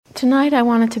Tonight I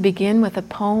wanted to begin with a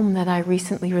poem that I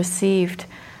recently received.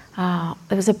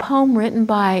 It was a poem written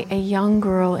by a young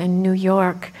girl in New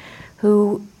York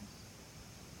who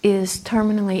is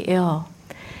terminally ill.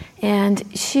 And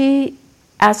she,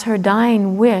 as her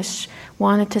dying wish,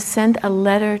 wanted to send a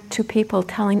letter to people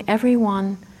telling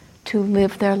everyone to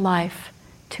live their life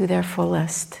to their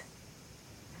fullest.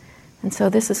 And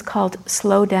so this is called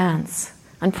Slow Dance.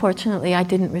 Unfortunately, I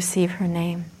didn't receive her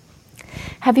name.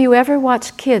 Have you ever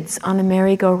watched kids on a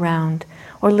merry-go-round,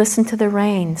 or listened to the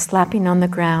rain slapping on the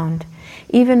ground,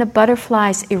 even a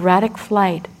butterfly's erratic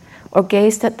flight, or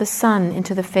gazed at the sun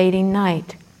into the fading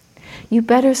night? You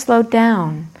better slow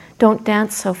down, don't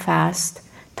dance so fast.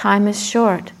 Time is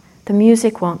short, the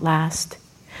music won't last.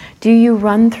 Do you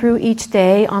run through each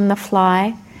day on the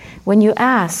fly? When you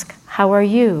ask, how are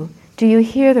you? Do you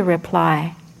hear the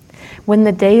reply? When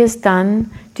the day is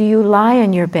done, do you lie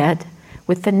in your bed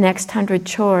with the next 100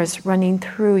 chores running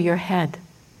through your head?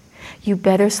 You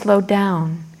better slow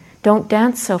down. Don't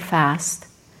dance so fast.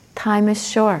 Time is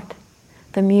short.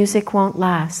 The music won't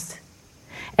last.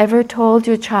 Ever told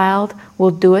your child,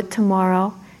 we'll do it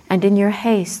tomorrow, and in your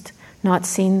haste, not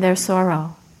seen their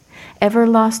sorrow? Ever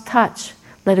lost touch,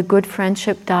 let a good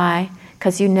friendship die,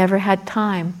 'cause you never had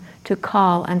time to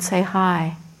call and say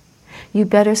hi? You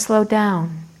better slow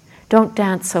down. Don't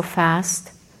dance so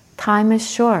fast. Time is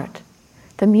short.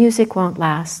 The music won't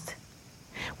last.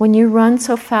 When you run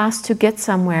so fast to get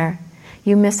somewhere,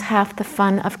 you miss half the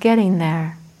fun of getting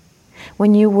there.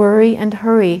 When you worry and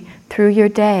hurry through your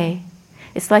day,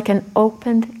 it's like an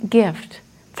opened gift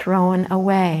thrown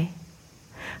away.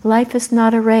 Life is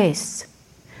not a race.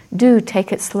 Do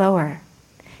take it slower.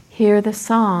 Hear the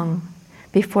song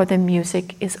before the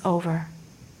music is over.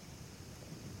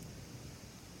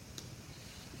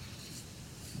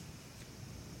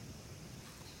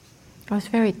 I was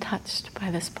very touched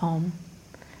by this poem.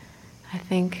 I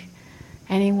think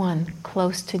anyone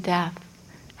close to death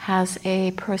has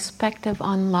a perspective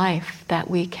on life that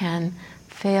we can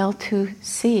fail to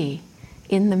see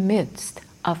in the midst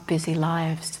of busy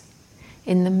lives,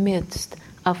 in the midst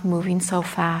of moving so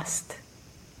fast.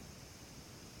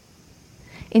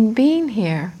 In being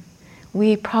here,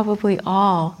 we probably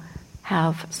all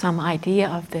have some idea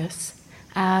of this,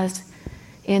 as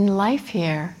in life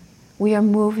here, we are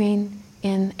moving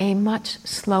in a much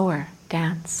slower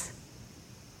dance.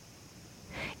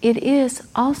 It is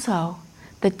also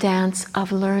the dance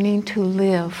of learning to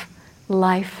live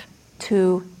life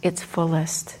to its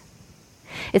fullest.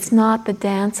 It's not the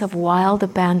dance of wild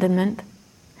abandonment,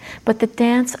 but the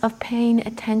dance of paying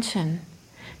attention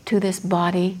to this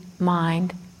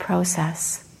body-mind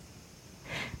process.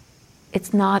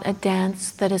 It's not a dance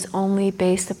that is only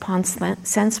based upon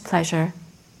sense pleasure,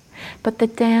 but the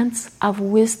dance of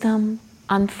wisdom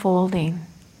unfolding.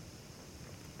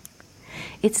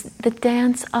 It's the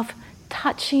dance of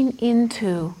touching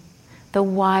into the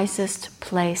wisest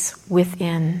place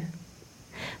within,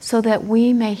 so that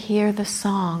we may hear the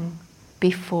song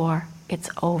before it's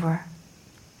over.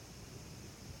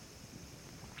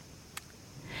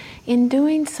 In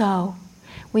doing so,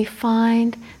 we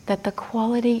find that the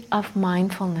quality of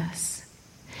mindfulness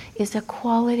is a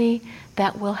quality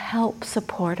that will help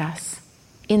support us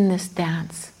in this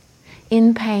dance,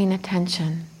 in paying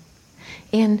attention,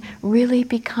 in really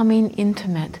becoming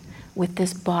intimate with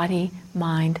this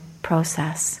body-mind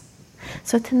process.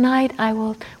 So tonight I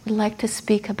would like to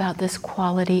speak about this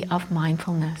quality of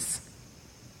mindfulness.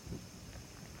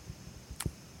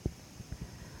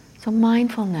 So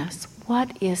mindfulness,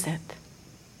 what is it?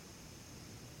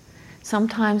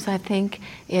 Sometimes I think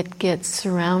it gets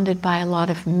surrounded by a lot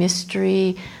of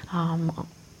mystery,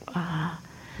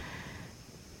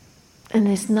 and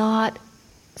is not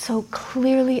so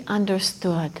clearly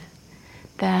understood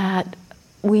that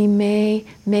we may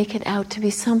make it out to be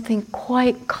something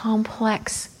quite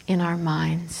complex in our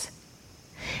minds.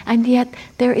 And yet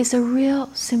there is a real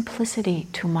simplicity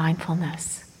to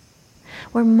mindfulness,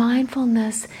 where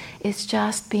mindfulness is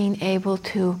just being able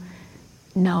to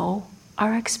know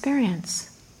our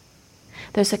experience.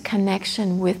 There's a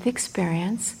connection with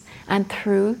experience, and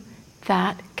through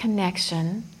that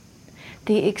connection,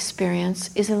 the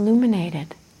experience is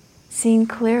illuminated, seen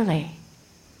clearly.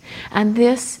 And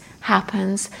this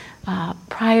happens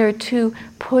prior to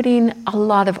putting a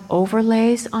lot of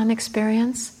overlays on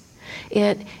experience.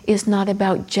 It is not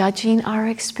about judging our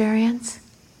experience,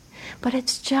 but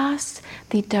it's just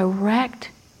the direct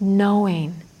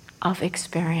knowing of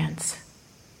experience.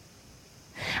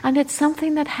 And it's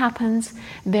something that happens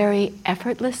very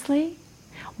effortlessly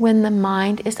when the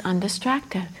mind is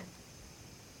undistracted.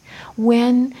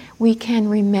 When we can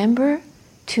remember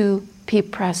to be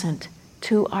present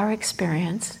to our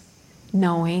experience,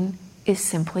 knowing is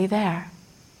simply there.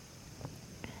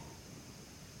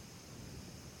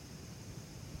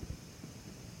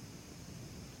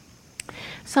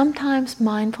 Sometimes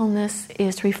mindfulness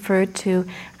is referred to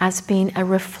as being a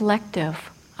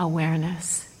reflective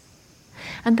awareness.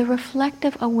 And the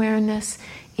reflective awareness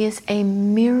is a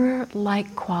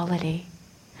mirror-like quality.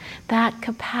 That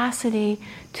capacity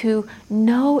to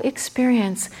know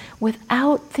experience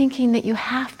without thinking that you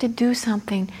have to do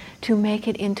something to make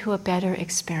it into a better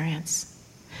experience.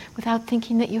 Without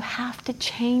thinking that you have to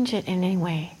change it in any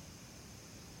way.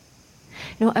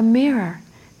 A mirror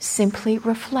simply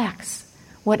reflects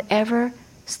whatever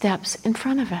steps in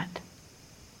front of it.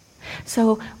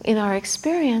 So in our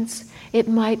experience, it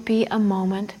might be a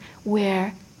moment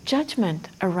where judgment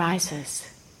arises.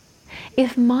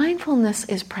 If mindfulness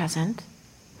is present,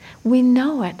 we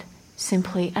know it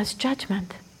simply as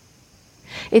judgment.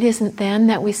 It isn't then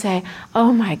that we say,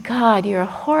 "Oh my God, you're a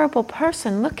horrible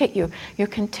person, look at you, you're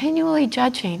continually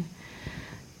judging."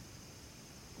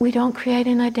 We don't create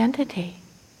an identity.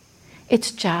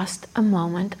 It's just a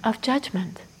moment of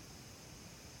judgment.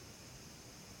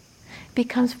 It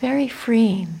becomes very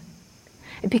freeing.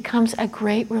 It becomes a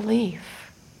great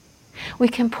relief. We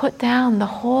can put down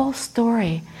the whole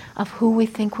story of who we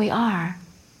think we are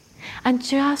and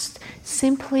just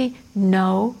simply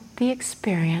know the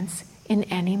experience in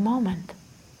any moment.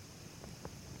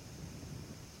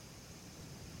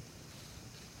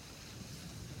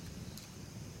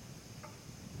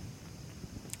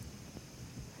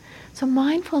 So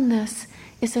mindfulness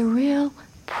is a real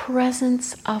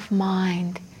presence of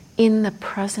mind in the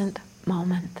present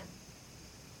moment.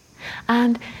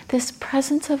 And this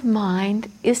presence of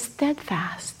mind is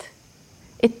steadfast.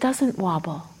 It doesn't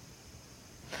wobble.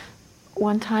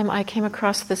 One time I came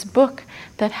across this book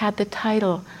that had the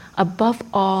title, "Above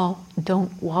All,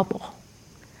 Don't Wobble."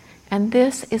 And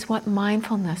this is what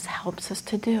mindfulness helps us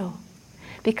to do.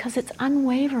 Because it's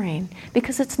unwavering,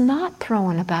 because it's not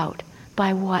thrown about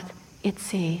by what it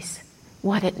sees,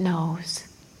 what it knows.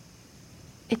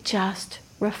 It just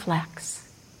reflects.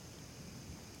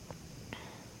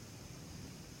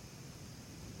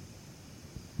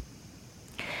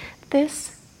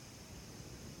 This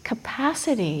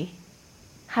capacity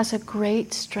has a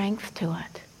great strength to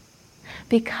it.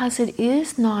 Because it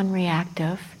is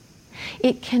non-reactive,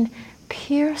 it can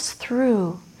pierce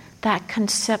through that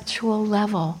conceptual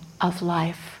level of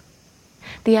life.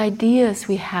 The ideas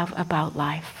we have about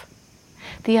life.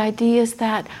 The ideas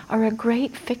that are a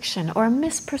great fiction or a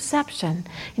misperception.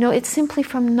 It's simply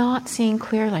from not seeing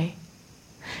clearly.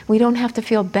 We don't have to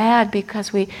feel bad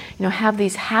because we have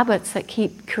these habits that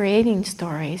keep creating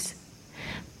stories.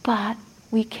 But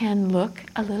we can look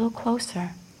a little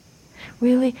closer.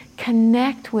 Really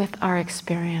connect with our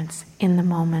experience in the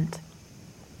moment.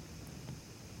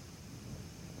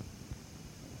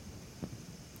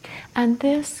 And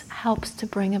this helps to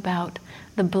bring about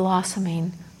the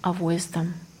blossoming of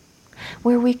wisdom,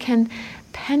 where we can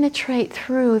penetrate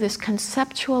through this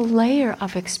conceptual layer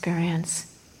of experience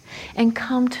and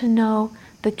come to know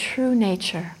the true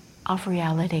nature of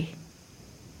reality.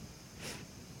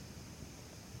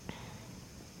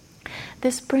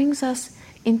 This brings us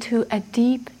into a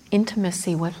deep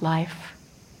intimacy with life.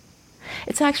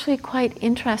 It's actually quite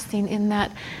interesting in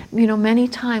that, many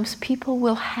times people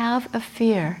will have a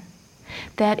fear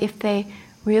that if they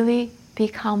really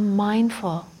become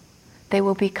mindful, they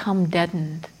will become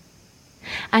deadened.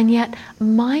 And yet,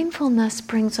 mindfulness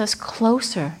brings us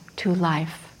closer to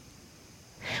life.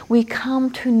 We come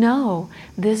to know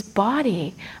this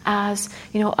body as,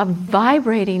 a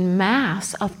vibrating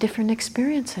mass of different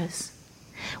experiences.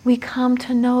 We come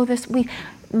to know this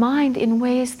mind in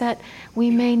ways that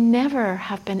we may never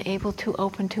have been able to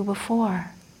open to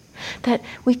before. That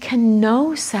we can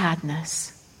know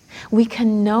sadness, we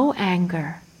can know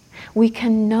anger, we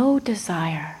can know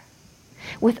desire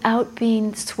without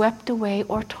being swept away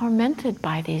or tormented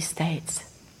by these states.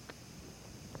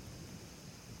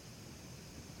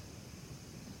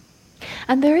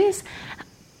 And there is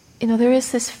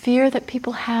this fear that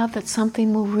people have that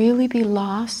something will really be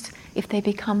lost if they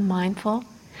become mindful.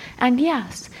 And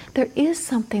yes, there is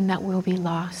something that will be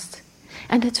lost.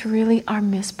 And it's really our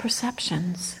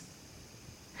misperceptions.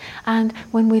 And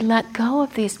when we let go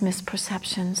of these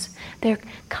misperceptions, there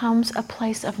comes a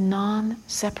place of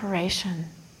non-separation,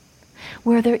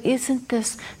 where there isn't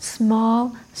this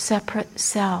small, separate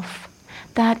self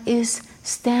that is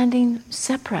standing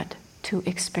separate to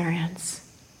experience.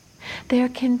 There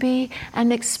can be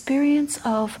an experience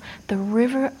of the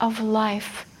river of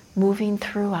life moving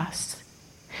through us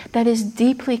that is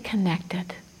deeply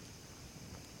connected.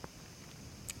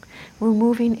 we're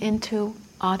moving into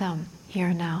autumn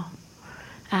here now.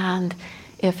 And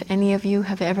if any of you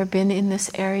have ever been in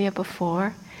this area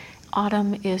before,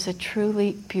 autumn is a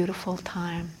truly beautiful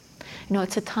time.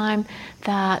 It's a time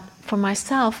that, for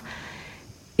myself,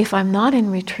 if I'm not in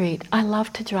retreat, I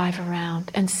love to drive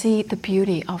around and see the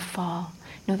beauty of fall.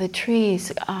 The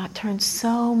trees turn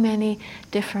so many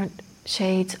different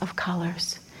shades of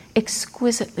colors,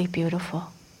 exquisitely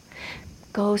beautiful.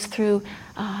 Goes through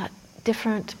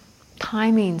different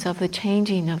timings of the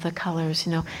changing of the colors.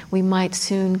 We might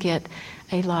soon get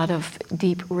a lot of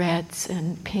deep reds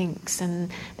and pinks, and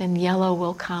then yellow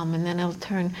will come, and then it'll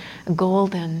turn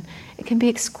golden. It can be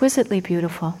exquisitely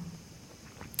beautiful.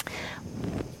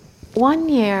 One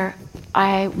year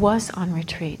I was on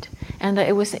retreat, and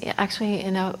it was actually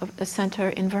in a center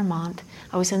in Vermont.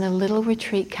 I was in a little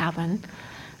retreat cabin,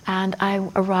 and I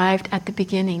arrived at the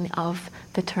beginning of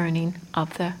the turning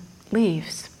of the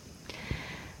leaves.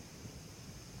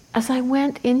 As I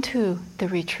went into the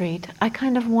retreat, I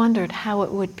kind of wondered how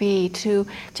it would be to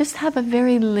just have a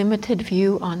very limited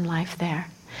view on life there.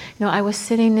 I was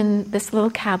sitting in this little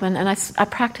cabin, and I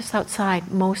practiced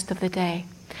outside most of the day.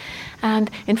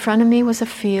 And in front of me was a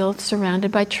field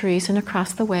surrounded by trees, and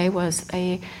across the way was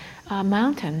a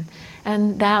mountain.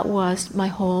 And that was my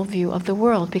whole view of the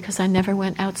world, because I never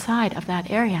went outside of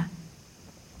that area.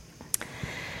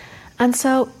 And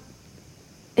so,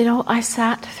 I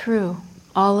sat through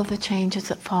all of the changes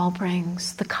that fall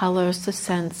brings, the colors, the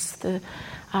scents, the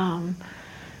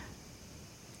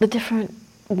different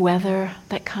weather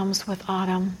that comes with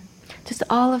autumn, just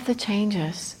all of the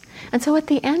changes. And so at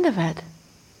the end of it,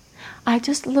 I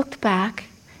just looked back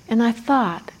and I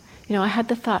thought, I had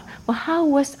the thought, well, how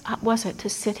was it to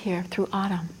sit here through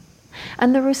autumn?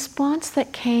 And the response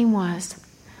that came was,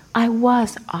 I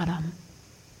was autumn.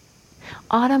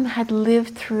 Autumn had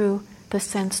lived through the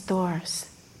sense doors.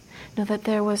 That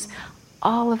there was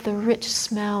all of the rich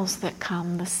smells that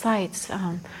come, the sights,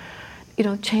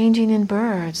 changing in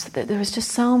birds. That there was just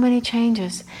so many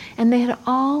changes, and they had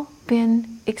all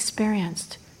been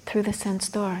experienced through the sense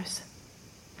doors.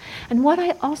 And what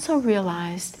I also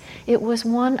realized, it was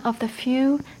one of the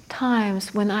few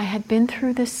times when I had been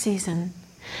through this season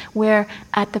where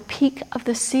at the peak of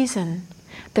the season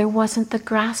there wasn't the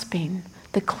grasping,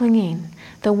 the clinging,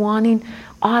 the wanting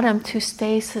autumn to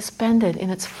stay suspended in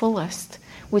its fullest,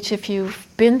 which if you've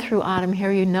been through autumn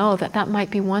here, that might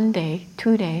be 1 day,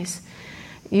 2 days,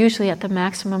 usually at the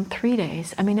maximum 3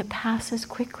 days. It passes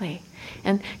quickly.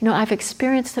 And, I've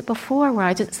experienced it before where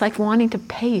it's like wanting to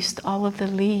paste all of the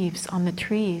leaves on the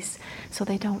trees so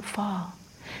they don't fall.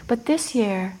 But this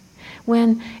year,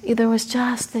 when there was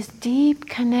just this deep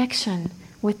connection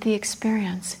with the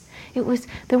experience,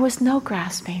 there was no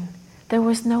grasping. There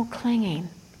was no clinging.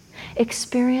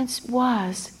 Experience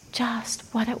was just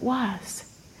what it was.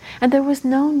 And there was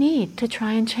no need to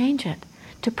try and change it,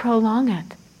 to prolong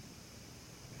it.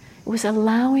 It was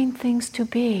allowing things to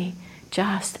be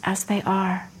just as they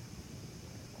are.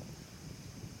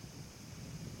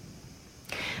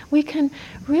 We can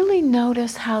really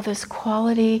notice how this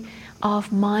quality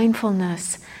of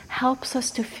mindfulness helps us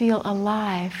to feel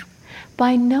alive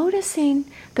by noticing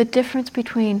the difference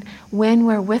between when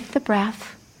we're with the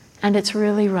breath and it's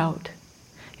really rote.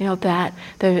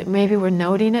 Maybe we're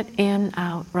noting it in,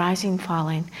 out, rising,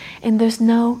 falling, and there's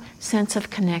no sense of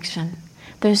connection.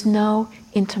 There's no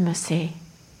intimacy.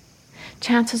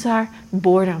 Chances are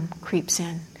boredom creeps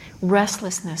in,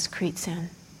 restlessness creeps in.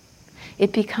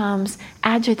 It becomes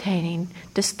agitating,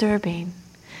 disturbing.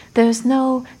 There's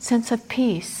no sense of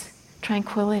peace,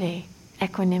 tranquility,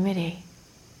 equanimity.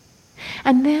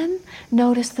 And then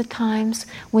notice the times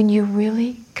when you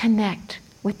really connect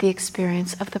with the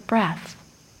experience of the breath.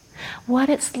 What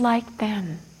it's like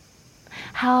then.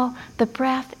 How the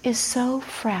breath is so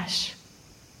fresh.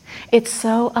 It's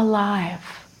so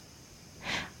alive.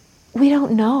 We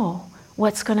don't know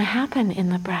what's going to happen in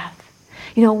the breath.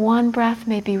 One breath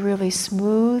may be really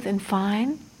smooth and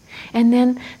fine, and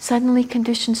then suddenly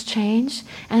conditions change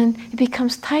and it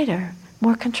becomes tighter,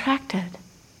 more contracted.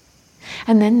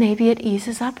 And then maybe it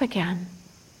eases up again.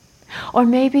 Or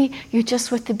maybe you're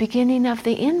just with the beginning of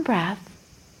the in-breath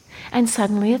and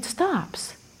suddenly it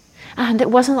stops. And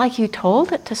it wasn't like you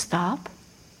told it to stop,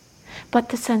 but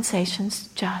the sensations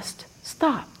just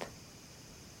stopped.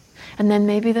 And then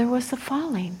maybe there was the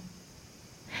falling.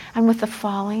 And with the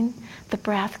falling, the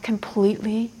breath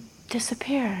completely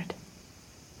disappeared.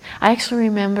 I actually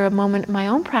remember a moment in my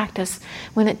own practice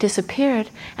when it disappeared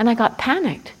and I got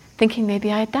panicked, thinking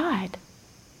maybe I had died.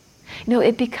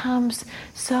 It becomes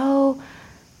so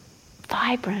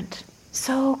vibrant,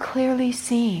 so clearly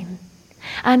seen,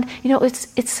 And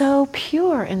it's so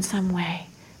pure in some way.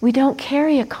 We don't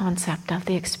carry a concept of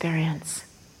the experience.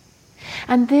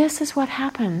 And this is what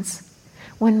happens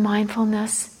when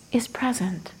mindfulness is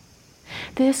present.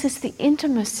 This is the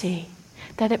intimacy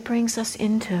that it brings us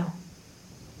into.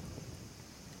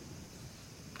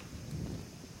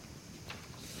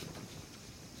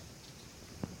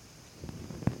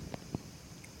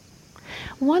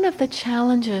 One of the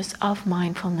challenges of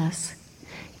mindfulness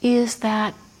is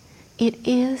that it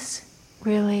is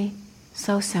really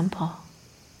so simple.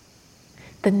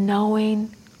 The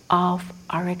knowing of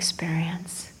our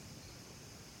experience.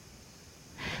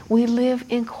 We live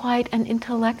in quite an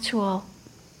intellectual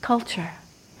culture.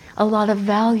 A lot of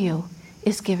value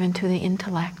is given to the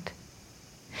intellect.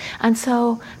 And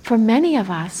so, for many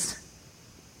of us,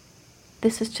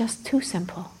 this is just too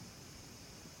simple.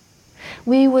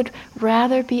 We would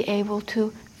rather be able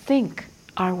to think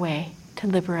our way to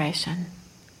liberation.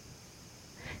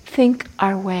 Think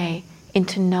our way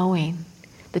into knowing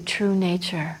the true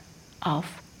nature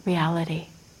of reality.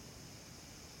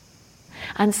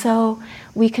 And so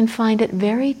we can find it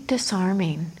very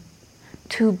disarming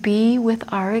to be with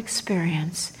our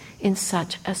experience in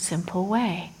such a simple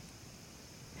way.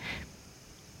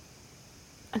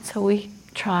 And so we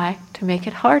try to make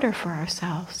it harder for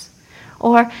ourselves.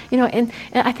 Or, and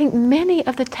I think many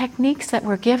of the techniques that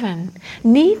we're given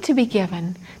need to be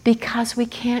given because we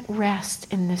can't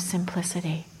rest in this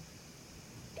simplicity.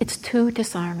 It's too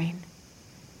disarming.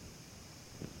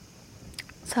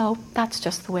 So that's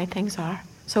just the way things are.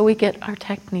 So we get our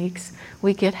techniques,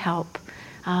 we get help,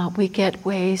 we get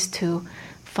ways to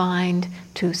find,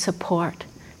 to support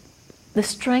the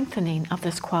strengthening of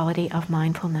this quality of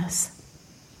mindfulness.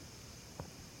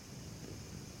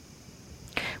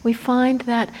 We find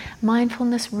that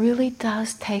mindfulness really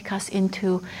does take us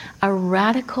into a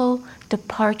radical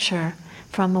departure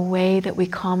from the way that we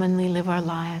commonly live our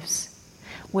lives,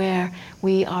 where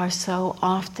we are so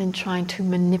often trying to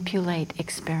manipulate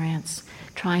experience,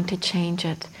 trying to change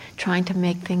it, trying to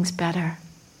make things better.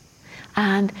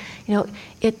 And,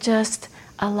 it just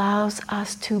allows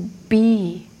us to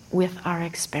be with our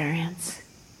experience.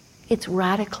 It's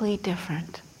radically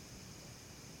different.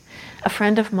 A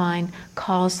friend of mine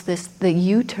calls this the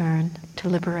U-turn to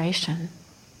liberation.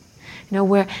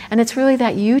 And it's really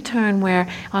that U-turn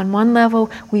where on one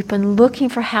level we've been looking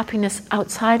for happiness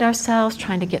outside ourselves,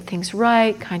 trying to get things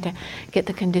right, kind of get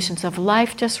the conditions of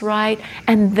life just right,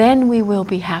 and then we will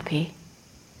be happy.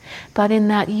 But in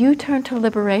that U-turn to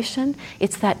liberation,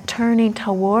 it's that turning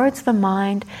towards the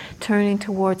mind, turning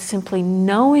towards simply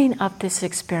knowing of this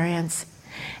experience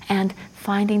and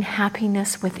finding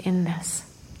happiness within this.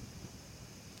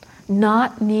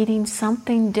 Not needing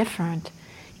something different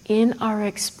in our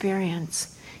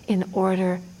experience in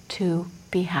order to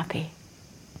be happy.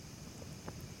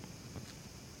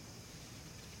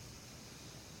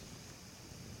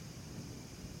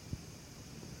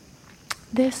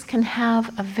 This can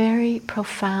have a very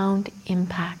profound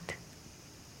impact.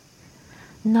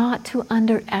 Not to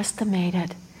underestimate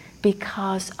it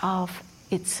because of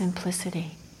its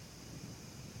simplicity.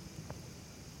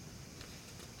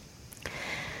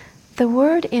 The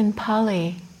word in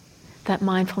Pali that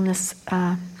mindfulness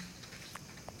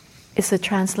is the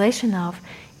translation of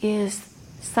is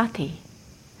sati.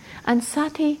 And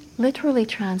sati, literally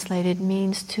translated,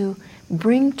 means to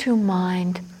bring to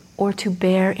mind or to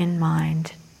bear in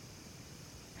mind.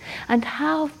 And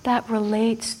how that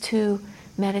relates to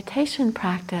meditation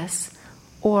practice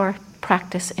or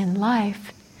practice in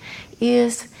life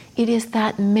is it is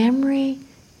that memory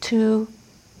to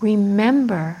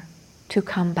remember to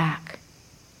come back.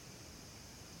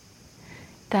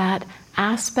 That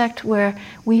aspect where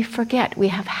we forget, we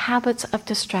have habits of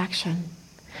distraction.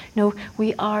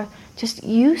 We are just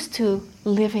used to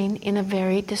living in a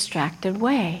very distracted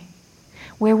way,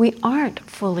 where we aren't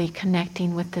fully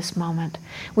connecting with this moment.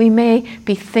 We may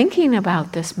be thinking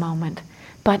about this moment,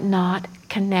 but not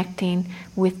connecting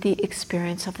with the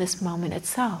experience of this moment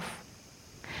itself.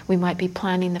 We might be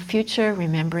planning the future,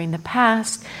 remembering the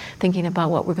past, thinking about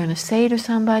what we're going to say to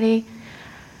somebody,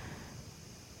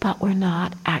 but we're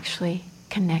not actually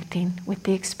connecting with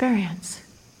the experience.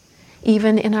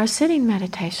 Even in our sitting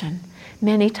meditation,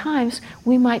 many times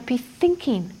we might be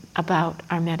thinking about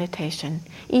our meditation,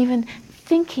 even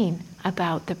thinking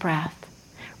about the breath,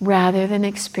 rather than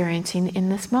experiencing in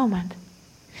this moment.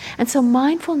 And so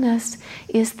mindfulness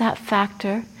is that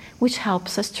factor which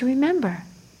helps us to remember.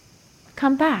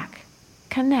 Come back,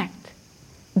 connect,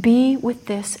 be with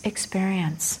this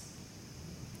experience.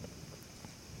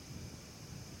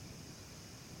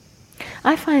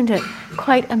 I find it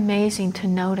quite amazing to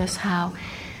notice how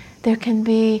there can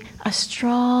be a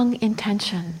strong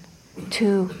intention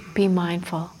to be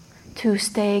mindful, to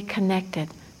stay connected,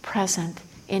 present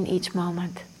in each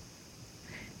moment.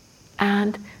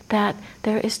 And that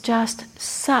there is just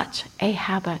such a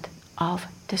habit of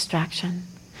distraction.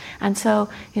 And so,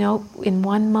 in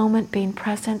one moment being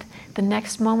present, the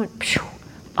next moment,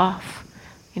 off,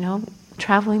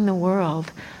 traveling the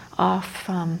world, off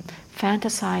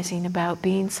fantasizing about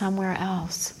being somewhere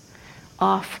else,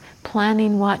 off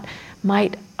planning what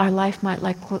our life might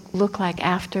look like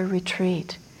after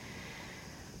retreat,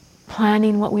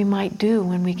 planning what we might do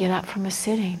when we get up from a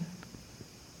sitting,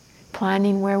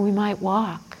 planning where we might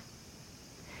walk.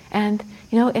 And,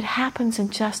 it happens in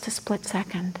just a split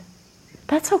second.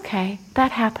 That's okay,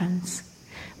 that happens.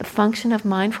 The function of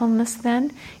mindfulness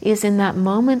then is in that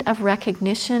moment of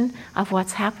recognition of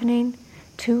what's happening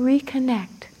to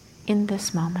reconnect in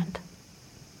this moment.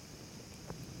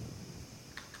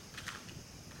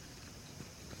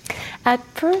 At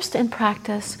first in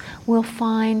practice, we'll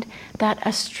find that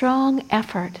a strong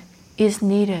effort is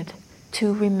needed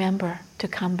to remember to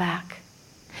come back.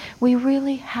 We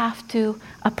really have to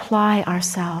apply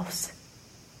ourselves.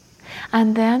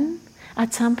 And then,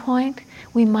 at some point,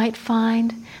 we might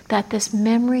find that this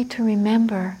memory to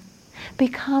remember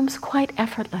becomes quite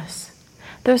effortless.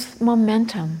 There's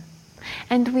momentum.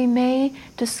 And we may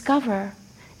discover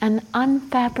an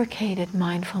unfabricated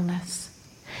mindfulness,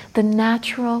 the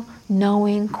natural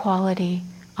knowing quality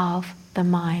of the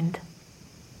mind.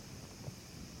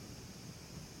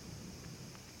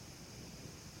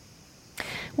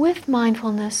 With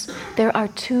mindfulness, there are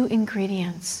two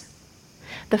ingredients.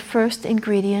 The first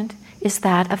ingredient is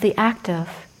that of the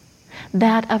active,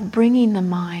 that of bringing the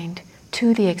mind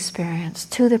to the experience,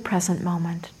 to the present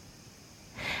moment.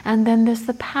 And then there's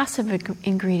the passive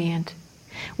ingredient,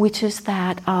 which is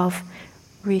that of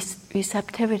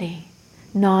receptivity,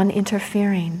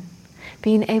 non-interfering,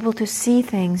 being able to see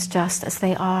things just as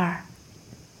they are.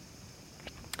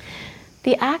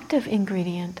 The active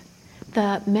ingredient,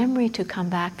 the memory to come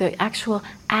back, the actual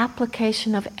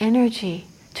application of energy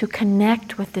to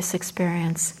connect with this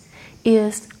experience,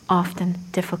 is often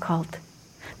difficult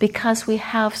because we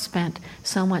have spent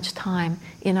so much time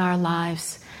in our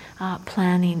lives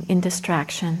planning in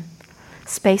distraction,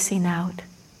 spacing out.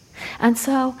 And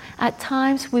so at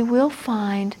times we will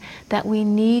find that we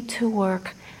need to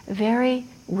work very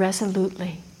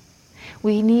resolutely.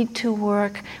 We need to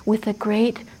work with a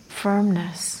great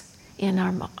firmness in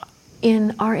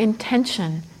our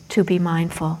intention to be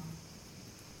mindful.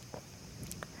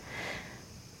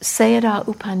 Sayadaw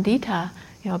U Pandita,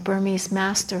 a Burmese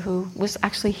master who was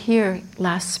actually here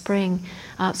last spring,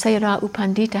 Sayadaw U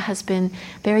Pandita has been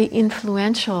very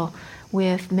influential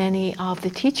with many of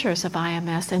the teachers of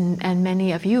IMS, and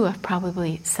many of you have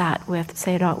probably sat with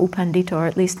Sayadaw U Pandita, or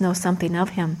at least know something of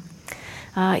him.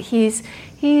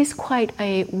 He's quite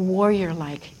a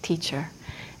warrior-like teacher,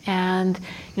 and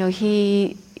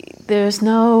there's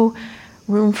no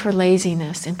room for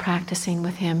laziness in practicing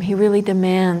with him. He really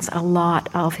demands a lot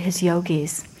of his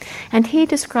yogis. And he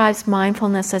describes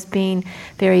mindfulness as being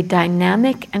very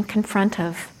dynamic and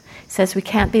confrontive. He says we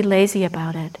can't be lazy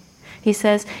about it. He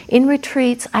says, in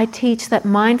retreats, I teach that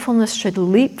mindfulness should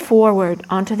leap forward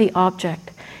onto the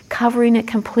object, covering it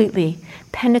completely,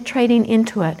 penetrating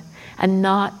into it, and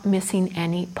not missing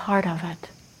any part of it.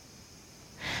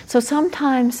 So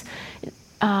sometimes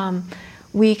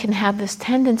we can have this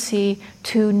tendency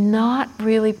to not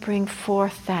really bring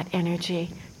forth that energy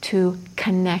to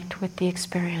connect with the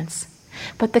experience.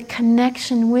 But the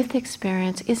connection with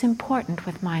experience is important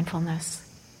with mindfulness.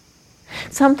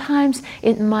 Sometimes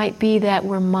it might be that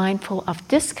we're mindful of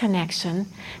disconnection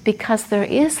because there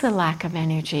is the lack of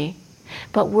energy,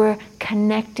 but we're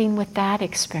connecting with that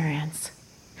experience.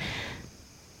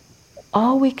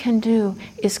 All we can do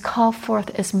is call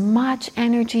forth as much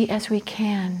energy as we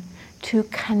can to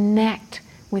connect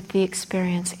with the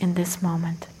experience in this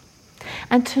moment.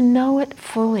 And to know it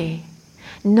fully,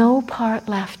 no part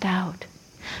left out.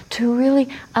 To really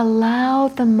allow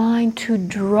the mind to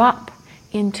drop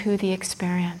into the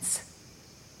experience.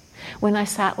 When I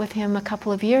sat with him a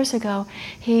couple of years ago,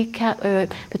 the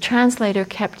translator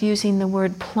kept using the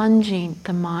word plunging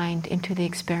the mind into the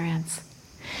experience.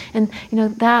 And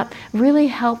that really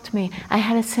helped me. I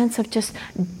had a sense of just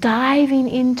diving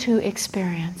into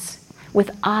experience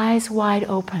with eyes wide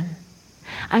open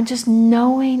and just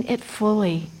knowing it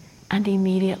fully and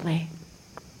immediately.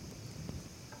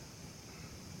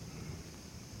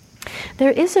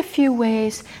 There is a few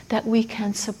ways that we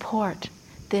can support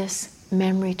this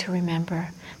memory to remember,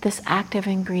 this active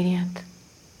ingredient.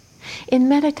 In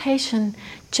meditation,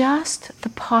 just the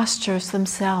postures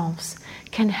themselves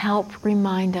can help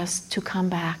remind us to come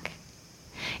back.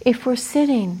 If we're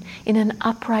sitting in an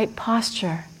upright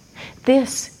posture,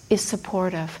 this is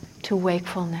supportive to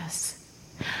wakefulness.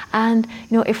 And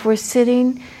if we're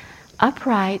sitting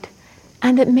upright,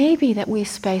 and it may be that we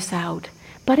space out,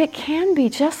 but it can be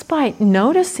just by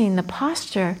noticing the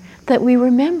posture that we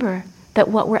remember that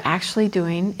what we're actually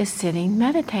doing is sitting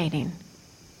meditating.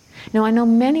 Now, I know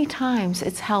many times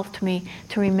it's helped me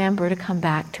to remember to come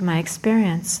back to my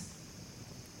experience.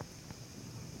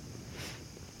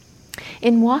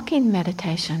 In walking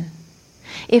meditation,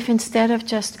 if instead of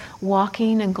just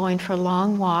walking and going for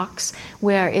long walks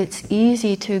where it's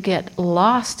easy to get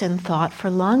lost in thought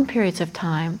for long periods of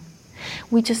time,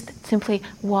 we just simply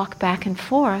walk back and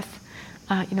forth,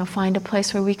 find a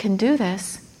place where we can do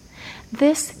this,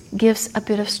 this gives a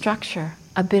bit of structure,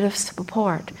 a bit of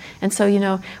support. And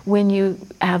so, when you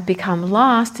have become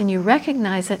lost and you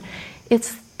recognize it,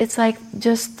 it's like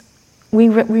just, we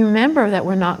remember that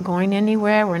we're not going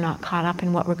anywhere, we're not caught up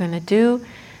in what we're going to do,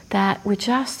 that we're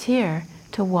just here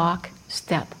to walk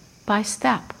step by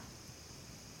step.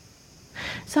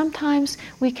 Sometimes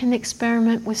we can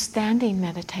experiment with standing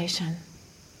meditation,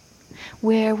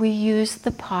 where we use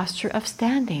the posture of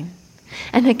standing.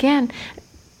 And again,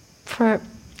 for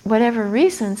whatever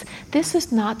reasons, this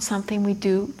is not something we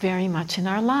do very much in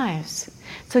our lives.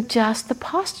 So just the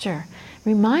posture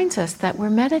reminds us that we're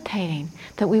meditating,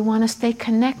 that we want to stay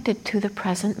connected to the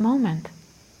present moment.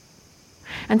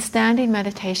 And standing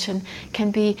meditation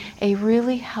can be a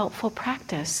really helpful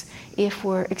practice if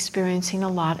we're experiencing a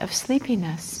lot of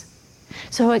sleepiness.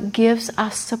 So it gives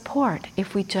us support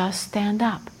if we just stand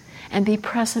up and be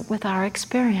present with our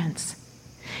experience.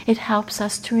 It helps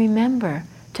us to remember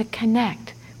to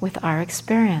connect with our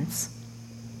experience.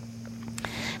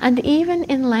 And even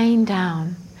in laying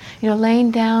down, laying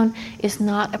down is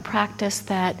not a practice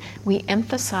that we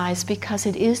emphasize because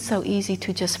it is so easy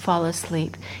to just fall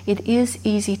asleep. It is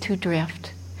easy to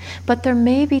drift. But there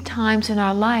may be times in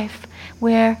our life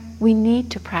where we need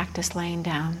to practice laying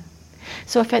down.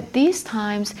 So if at these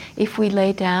times, if we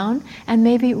lay down and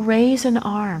maybe raise an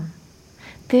arm,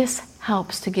 this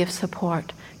helps to give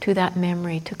support to that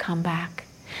memory to come back.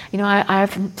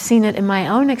 I've seen it in my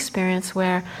own experience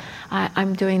where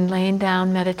I'm doing laying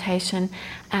down meditation,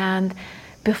 and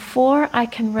before I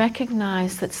can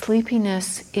recognize that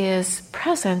sleepiness is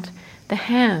present, the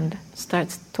hand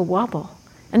starts to wobble.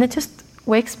 And it just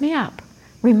wakes me up,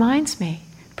 reminds me,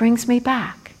 brings me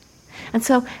back. And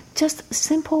so just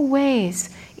simple ways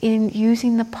in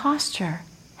using the posture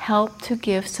help to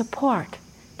give support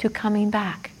to coming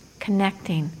back,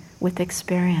 connecting with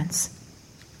experience.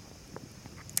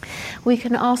 We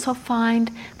can also find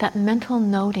that mental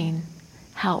noting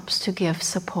helps to give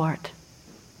support.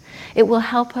 It will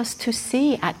help us to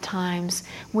see at times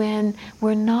when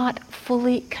we're not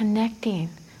fully connecting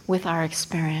with our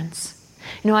experience.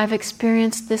 I've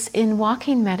experienced this in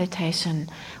walking meditation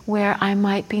where I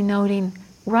might be noting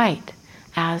right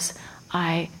as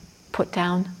I put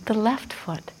down the left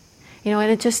foot.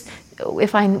 And it just,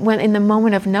 if I went in the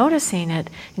moment of noticing it,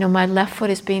 my left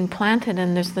foot is being planted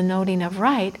and there's the noting of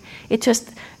right, it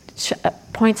just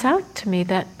points out to me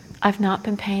that I've not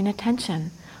been paying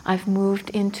attention. I've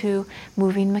moved into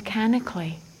moving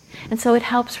mechanically. And so it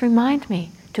helps remind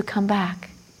me to come back.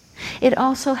 It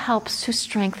also helps to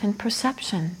strengthen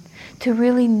perception, to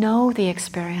really know the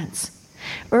experience.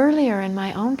 Earlier in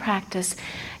my own practice,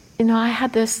 I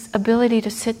had this ability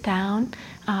to sit down,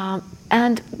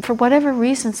 and for whatever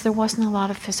reasons, there wasn't a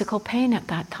lot of physical pain at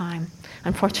that time.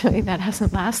 Unfortunately, that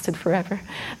hasn't lasted forever,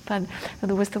 but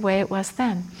it was the way it was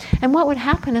then. And what would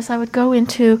happen is I would go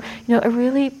into, a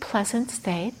really pleasant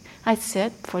state. I'd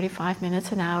sit 45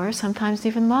 minutes, an hour, sometimes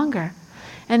even longer.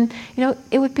 And,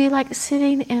 it would be like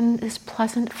sitting in this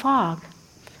pleasant fog.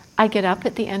 I'd get up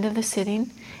at the end of the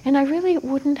sitting, and I really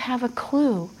wouldn't have a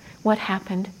clue what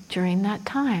happened during that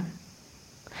time.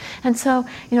 And so,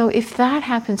 if that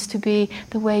happens to be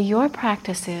the way your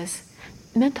practice is,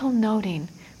 mental noting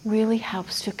really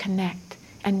helps to connect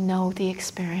and know the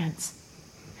experience.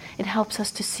 It helps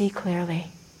us to see clearly.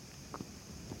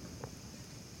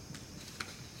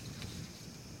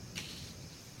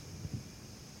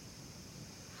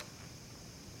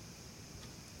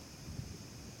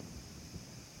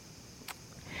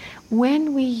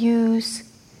 When we use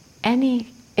any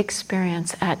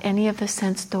experience at any of the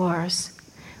sense doors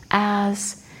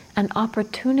as an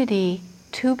opportunity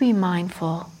to be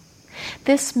mindful,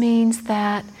 this means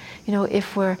that,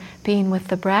 if we're being with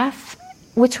the breath,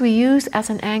 which we use as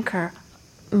an anchor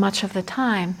much of the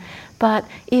time. But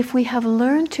if we have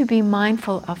learned to be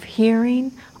mindful of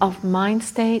hearing, of mind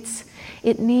states,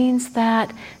 it means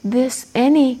that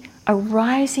any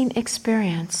arising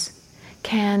experience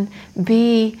can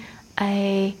be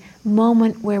a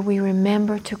moment where we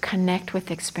remember to connect with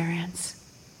experience.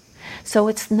 So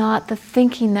it's not the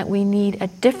thinking that we need a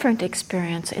different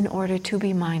experience in order to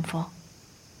be mindful.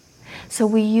 So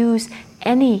we use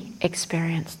any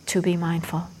experience to be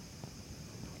mindful.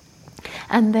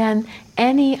 And then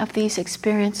any of these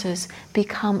experiences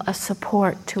become a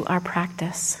support to our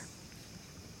practice.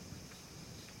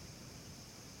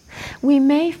 We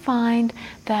may find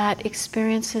that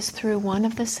experiences through one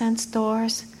of the sense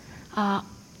doors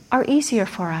are easier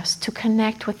for us to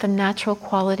connect with the natural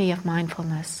quality of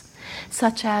mindfulness,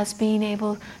 such as being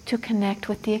able to connect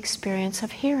with the experience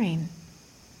of hearing.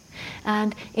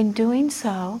 And in doing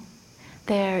so,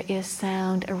 there is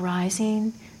sound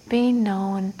arising, being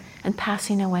known, and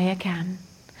passing away again.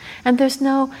 And there's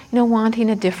no wanting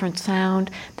a different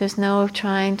sound. There's no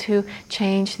trying to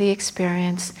change the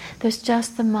experience. There's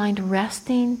just the mind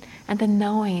resting and the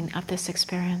knowing of this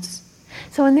experience.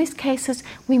 So in these cases,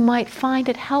 we might find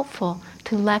it helpful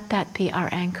to let that be our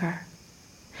anchor.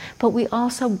 But we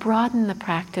also broaden the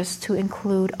practice to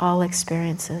include all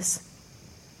experiences.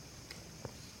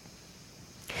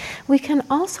 We can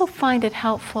also find it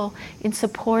helpful in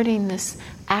supporting this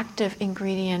active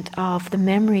ingredient of the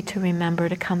memory to remember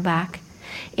to come back,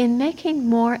 in making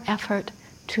more effort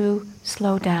to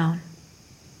slow down.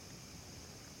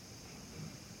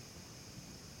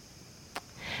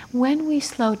 When we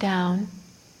slow down,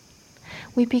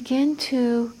 we begin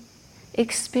to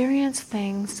experience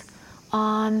things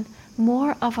on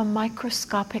more of a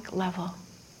microscopic level.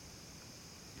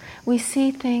 We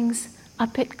see things a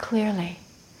bit clearly,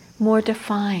 more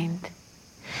defined.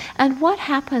 And what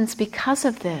happens because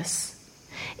of this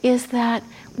is that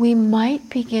we might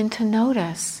begin to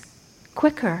notice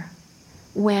quicker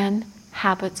when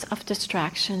habits of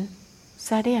distraction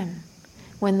set in,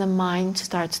 when the mind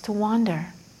starts to wander.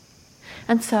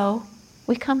 And so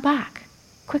we come back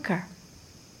quicker.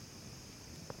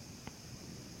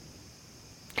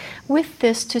 With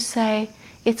this to say,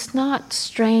 it's not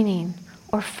straining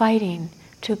or fighting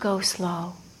to go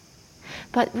slow,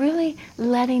 but really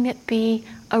letting it be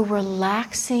a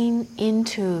relaxing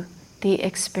into the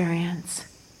experience.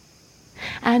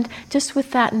 And just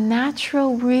with that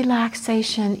natural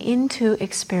relaxation into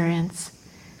experience,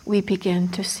 we begin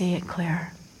to see it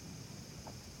clearer.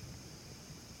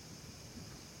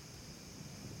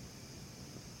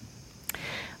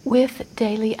 With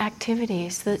daily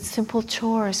activities, the simple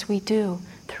chores we do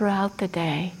throughout the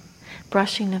day,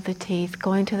 brushing of the teeth,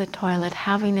 going to the toilet,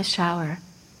 having a shower,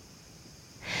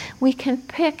 we can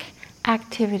pick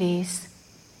activities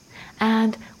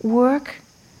and work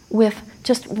with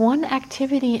just one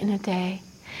activity in a day,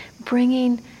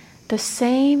 bringing the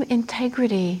same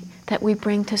integrity that we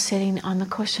bring to sitting on the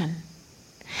cushion.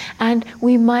 And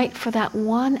we might, for that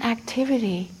one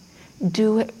activity,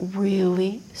 do it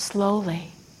really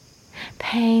slowly,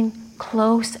 paying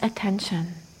close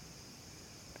attention.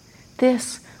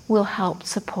 This will help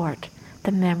support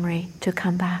the memory to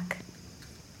come back.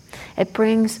 It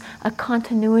brings a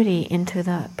continuity into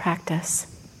the practice.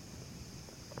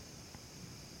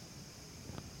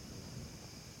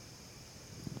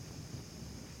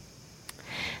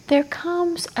 There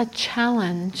comes a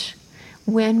challenge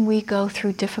when we go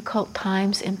through difficult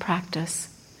times in practice,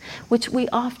 which we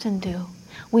often do.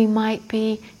 We might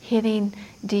be hitting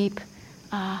deep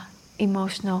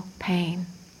emotional pain,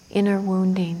 inner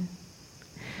wounding.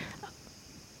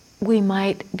 We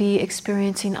might be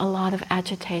experiencing a lot of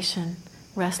agitation,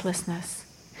 restlessness.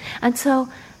 And so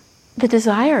the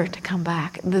desire to come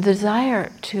back, the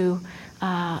desire to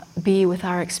be with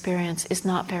our experience is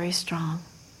not very strong.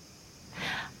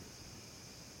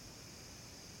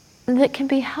 And it can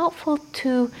be helpful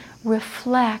to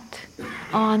reflect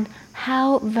on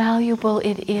how valuable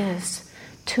it is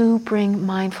to bring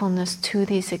mindfulness to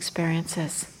these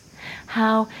experiences,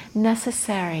 how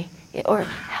necessary or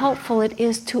helpful it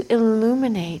is to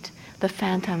illuminate the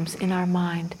phantoms in our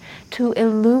mind, to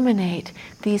illuminate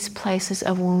these places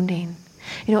of wounding.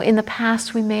 In the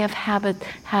past we may have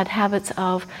had habits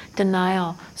of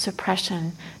denial,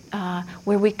 suppression,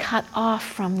 where we cut off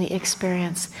from the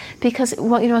experience. Because,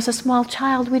 as a small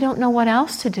child, we don't know what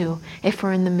else to do if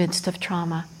we're in the midst of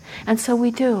trauma. And so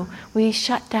we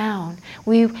shut down.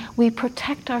 We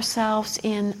protect ourselves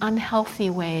in unhealthy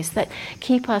ways that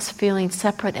keep us feeling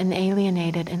separate and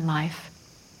alienated in life.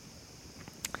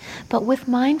 But with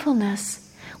mindfulness,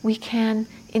 we can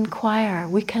inquire,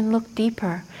 we can look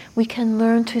deeper, we can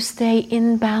learn to stay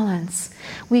in balance,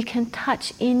 we can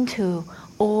touch into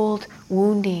old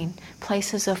wounding,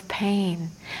 places of pain,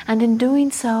 and in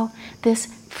doing so, this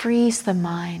frees the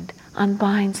mind,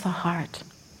 unbinds the heart.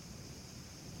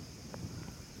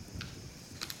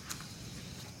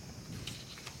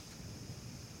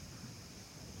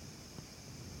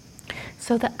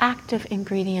 So the active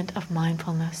ingredient of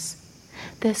mindfulness,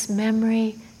 this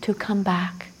memory to come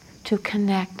back, to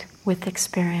connect with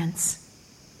experience.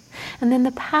 And then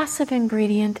the passive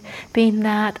ingredient being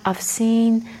that of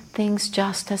seeing things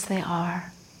just as they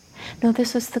are. No,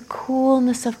 this is the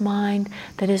coolness of mind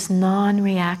that is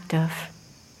non-reactive,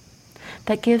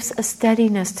 that gives a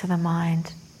steadiness to the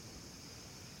mind,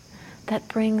 that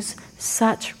brings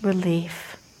such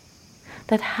relief,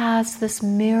 that has this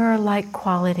mirror-like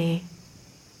quality.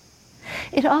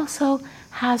 It also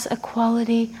has a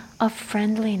quality of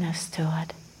friendliness to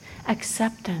it,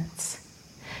 acceptance.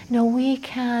 We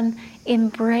can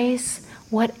embrace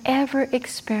whatever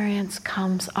experience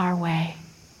comes our way.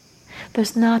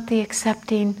 There's not the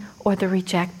accepting or the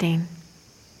rejecting.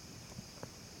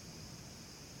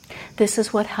 This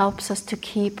is what helps us to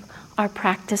keep our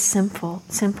practice simple.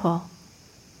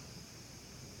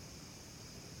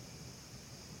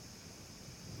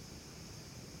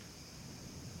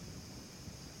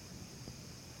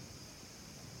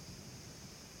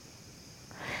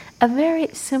 A very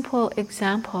simple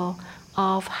example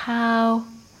of how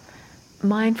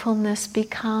mindfulness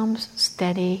becomes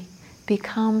steady,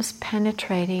 becomes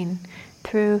penetrating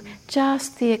through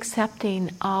just the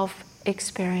accepting of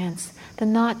experience, the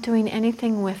not doing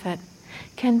anything with it,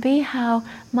 can be how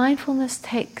mindfulness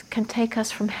can take us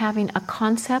from having a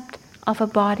concept of a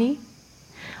body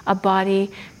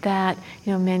that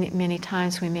many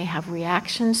times we may have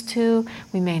reactions to,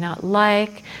 we may not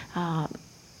like,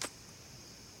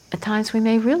 at times we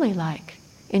may really like,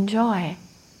 enjoy.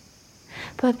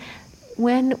 But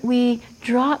when we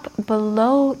drop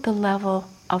below the level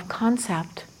of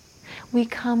concept, we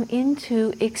come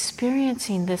into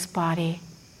experiencing this body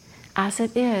as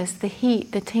it is, the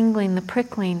heat, the tingling, the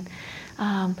prickling,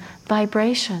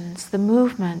 vibrations, the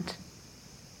movement.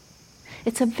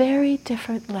 It's a very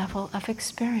different level of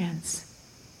experience.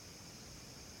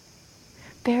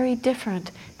 Very different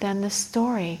than the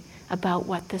story about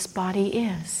what this body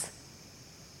is.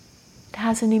 It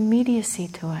has an immediacy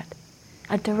to it,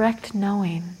 a direct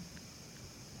knowing.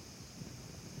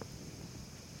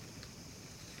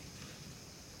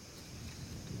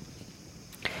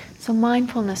 So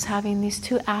mindfulness having these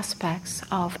two aspects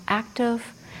of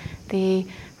active, the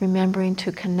remembering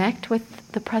to connect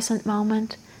with the present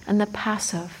moment, and the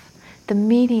passive, the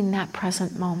meeting that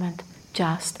present moment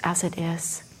just as it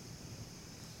is.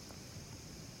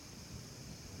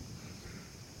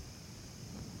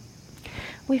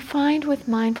 We find with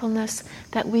mindfulness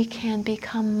that we can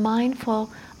become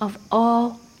mindful of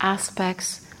all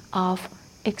aspects of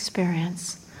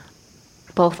experience,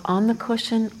 both on the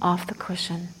cushion, off the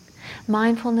cushion.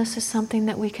 Mindfulness is something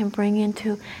that we can bring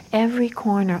into every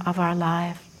corner of our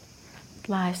lives.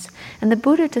 And the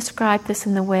Buddha described this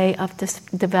in the way of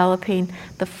developing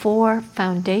the 4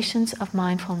 foundations of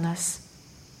mindfulness,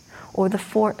 or the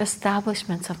 4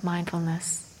 establishments of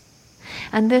mindfulness.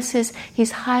 And this is,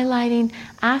 he's highlighting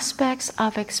aspects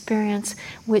of experience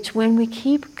which, when we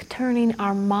keep turning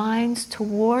our minds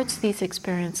towards these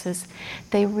experiences,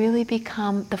 they really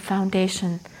become the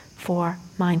foundation for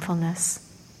mindfulness.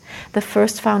 The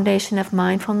first foundation of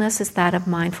mindfulness is that of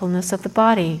mindfulness of the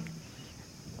body.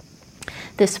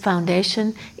 This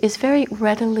foundation is very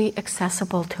readily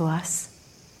accessible to us.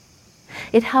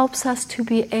 It helps us to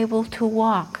be able to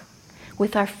walk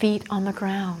with our feet on the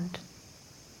ground.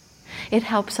 It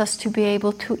helps us to be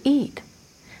able to eat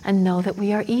and know that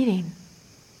we are eating.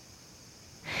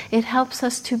 It helps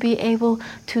us to be able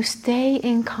to stay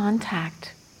in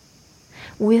contact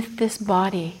with this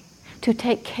body, to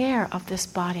take care of this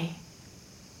body.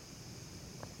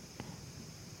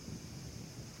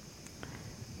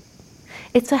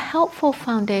 It's a helpful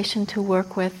foundation to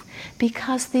work with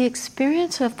because the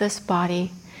experience of this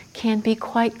body can be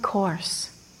quite coarse.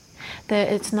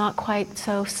 It's not quite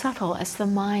so subtle as the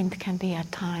mind can be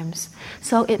at times.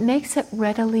 So it makes it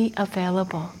readily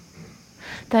available.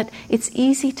 That it's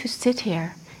easy to sit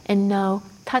here and know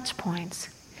touch points.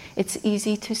 It's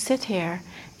easy to sit here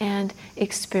and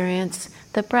experience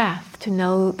the breath, to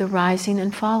know the rising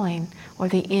and falling, or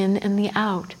the in and the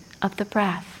out of the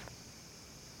breath.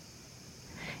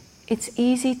 It's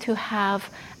easy to have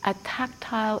a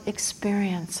tactile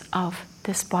experience of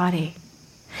this body.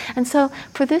 And so,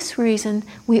 for this reason,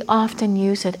 we often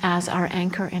use it as our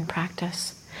anchor in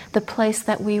practice. the place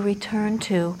that we return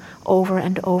to over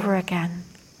and over again.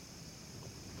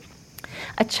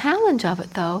 A challenge of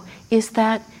it, though, is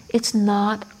that it's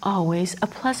not always a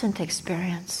pleasant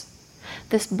experience.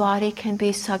 This body can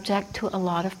be subject to a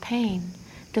lot of pain,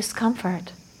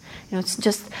 discomfort. It's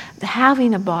just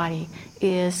having a body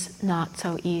is not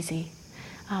so easy.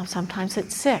 Sometimes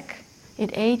it's sick, it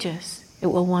ages, it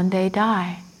will one day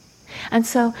die. And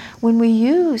so when we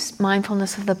use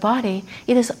mindfulness of the body,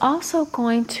 it is also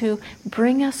going to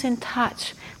bring us in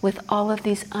touch with all of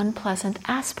these unpleasant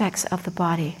aspects of the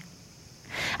body.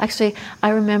 Actually, I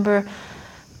remember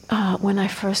when I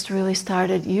first really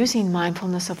started using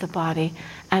mindfulness of the body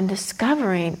and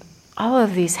discovering all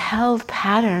of these held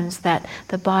patterns that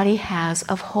the body has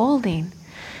of holding.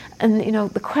 And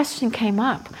the question came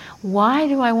up, why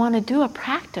do I want to do a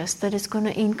practice that is going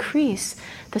to increase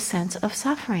the sense of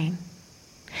suffering?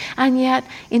 And yet,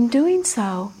 in doing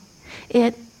so,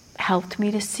 it helped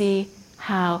me to see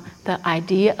how the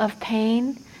idea of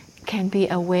pain can be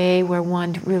a way where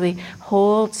one really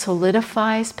holds,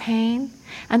 solidifies pain,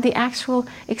 and the actual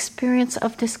experience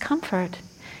of discomfort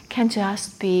can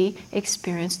just be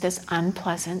experienced as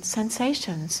unpleasant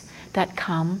sensations that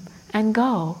come and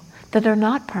go, that are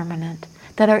not permanent,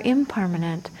 that are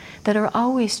impermanent, that are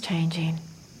always changing.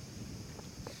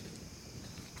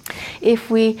 If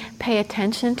we pay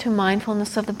attention to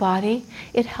mindfulness of the body,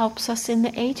 it helps us in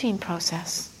the aging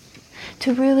process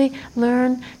to really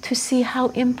learn to see how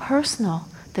impersonal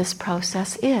this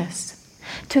process is,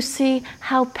 to see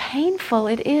how painful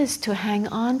it is to hang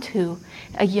on to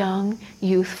a young,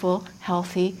 youthful,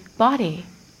 healthy body.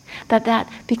 That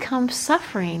becomes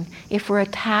suffering if we're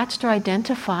attached or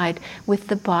identified with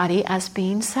the body as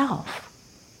being self.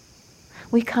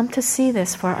 We come to see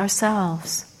this for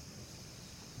ourselves.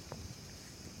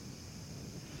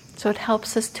 So it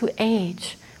helps us to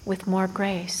age with more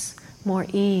grace, more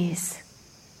ease.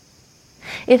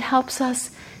 It helps us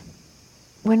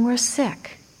when we're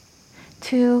sick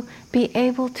to be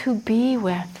able to be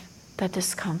with the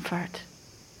discomfort,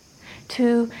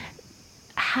 to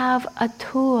have a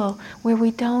tool where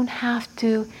we don't have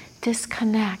to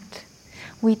disconnect,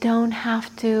 we don't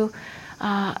have to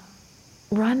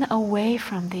run away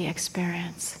from the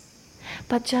experience.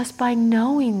 But just by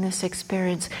knowing this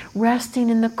experience, resting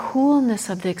in the coolness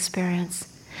of the experience,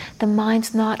 the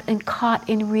mind's not caught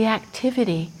in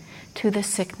reactivity to the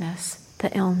sickness,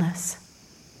 the illness.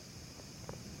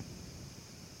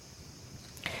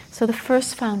 So the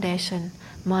first foundation,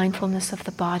 mindfulness of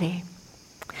the body.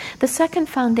 The second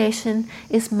foundation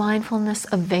is mindfulness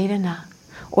of Vedana,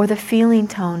 or the feeling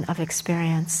tone of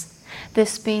experience.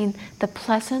 This being the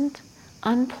pleasant,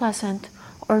 unpleasant,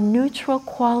 or neutral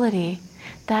quality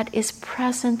that is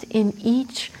present in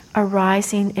each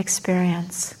arising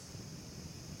experience.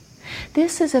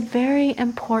 This is a very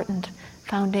important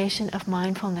foundation of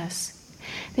mindfulness,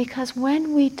 because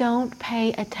when we don't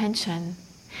pay attention,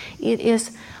 it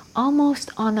is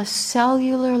almost on a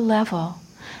cellular level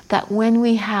that when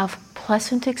we have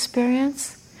pleasant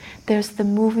experience, there's the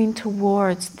moving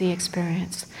towards the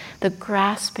experience, the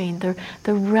grasping,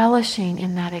 the relishing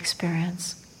in that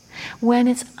experience. When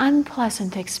it's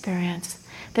unpleasant experience,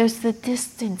 there's the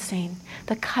distancing,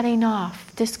 the cutting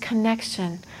off,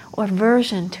 disconnection, or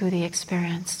aversion to the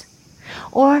experience.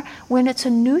 Or when it's a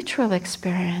neutral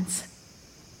experience,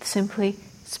 simply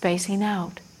spacing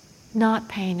out, not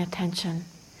paying attention,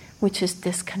 which is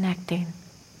disconnecting.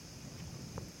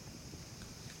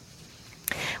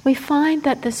 We find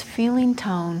that this feeling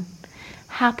tone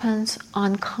happens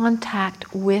on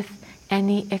contact with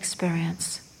any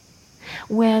experience.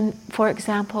 When, for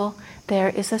example, there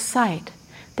is a sight,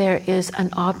 there is an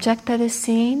object that is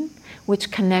seen,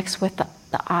 which connects with the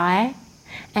eye,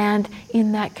 and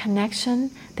in that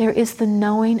connection, there is the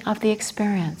knowing of the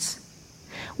experience.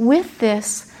 With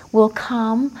this will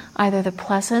come either the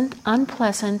pleasant,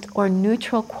 unpleasant, or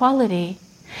neutral quality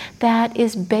that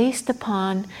is based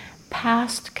upon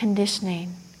past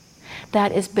conditioning,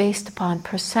 that is based upon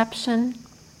perception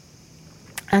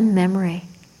and memory.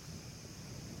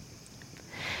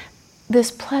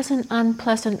 This pleasant,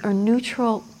 unpleasant, or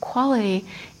neutral quality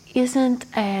isn't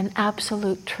an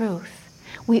absolute truth.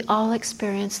 We all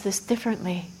experience this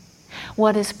differently.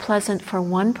 What is pleasant for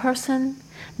one person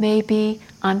may be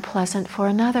unpleasant for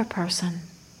another person.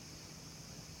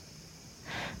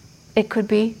 It could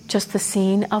be just the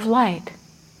seeing of light.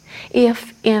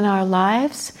 If in our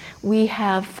lives we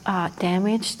have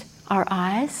damaged our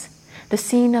eyes, the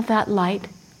seeing of that light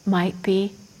might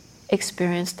be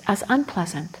experienced as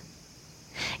unpleasant.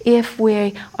 If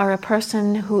we are a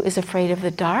person who is afraid of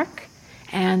the dark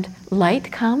and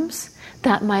light comes,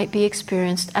 that might be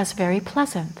experienced as very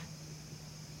pleasant.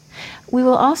 We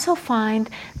will also find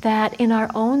that in our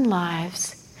own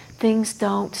lives, things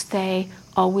don't stay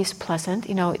always pleasant.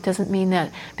 It doesn't mean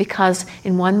that because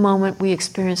in one moment we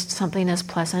experienced something as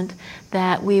pleasant,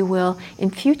 that we will in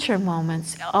future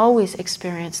moments always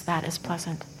experience that as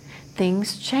pleasant.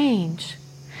 Things change.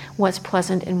 What's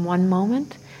pleasant in one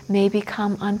moment may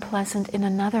become unpleasant in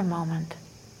another moment.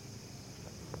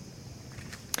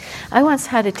 I once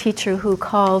had a teacher who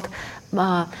called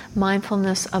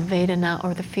mindfulness of Vedana,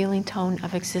 or the feeling tone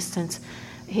of existence.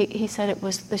 He said it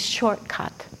was the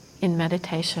shortcut in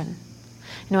meditation.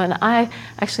 And I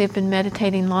actually have been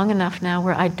meditating long enough now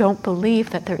where I don't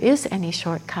believe that there is any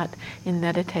shortcut in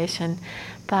meditation.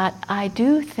 But I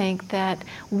do think that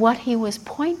what he was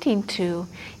pointing to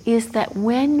is that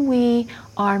when we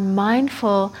are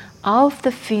mindful of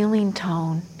the feeling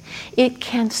tone, it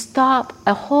can stop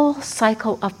a whole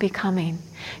cycle of becoming.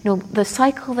 The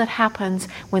cycle that happens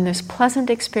when there's pleasant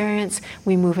experience,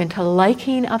 we move into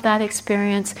liking of that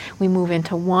experience, we move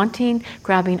into wanting,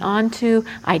 grabbing onto,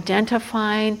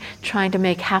 identifying, trying to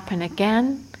make happen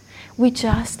again. We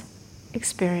just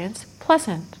experience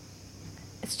pleasant.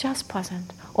 It's just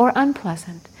pleasant or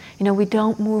unpleasant. We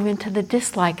don't move into the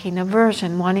disliking,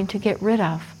 aversion, wanting to get rid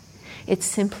of. It's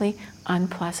simply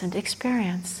unpleasant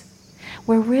experience.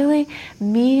 We're really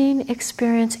meeting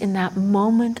experience in that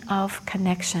moment of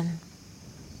connection.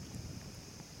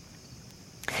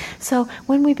 So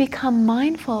when we become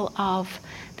mindful of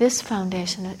this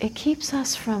foundation, it keeps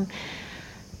us from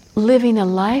living a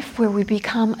life where we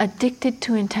become addicted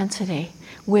to intensity,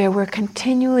 where we're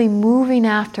continually moving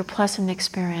after pleasant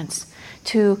experience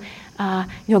to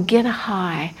get a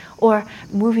high, or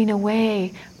moving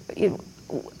away.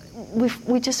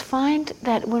 We just find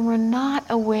that when we're not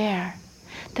aware,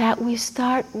 that we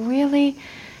start really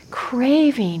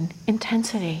craving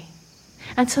intensity.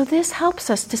 And so this helps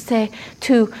us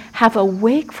to have a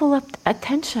wakeful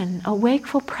attention, a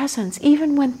wakeful presence,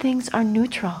 even when things are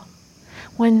neutral,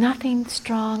 when nothing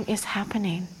strong is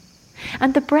happening.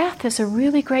 And the breath is a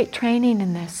really great training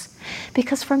in this,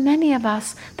 because for many of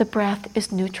us, the breath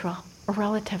is neutral, or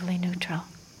relatively neutral.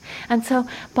 And so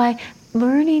by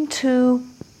learning to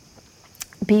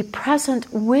be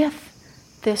present with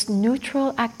this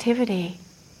neutral activity,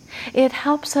 it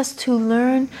helps us to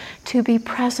learn to be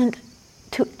present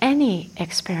to any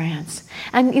experience.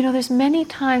 And there's many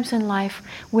times in life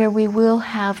where we will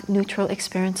have neutral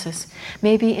experiences.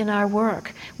 Maybe in our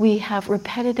work, we have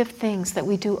repetitive things that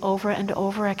we do over and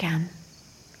over again.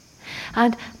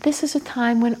 And this is a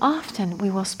time when often we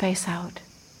will space out.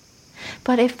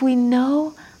 But if we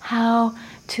know how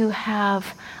to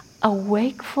have a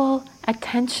wakeful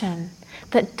attention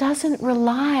that doesn't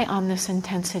rely on this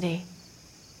intensity,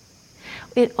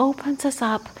 it opens us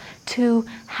up to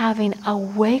having a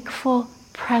wakeful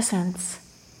presence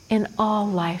in all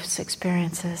life's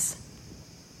experiences.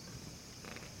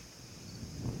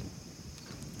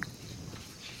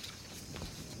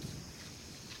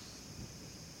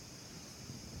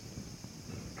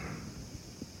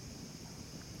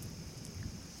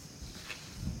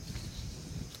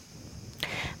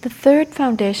 The third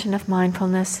foundation of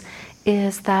mindfulness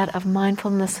is that of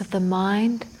mindfulness of the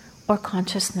mind or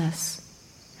consciousness.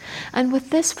 And with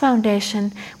this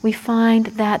foundation, we find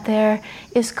that there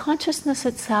is consciousness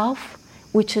itself,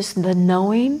 which is the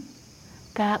knowing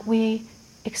that we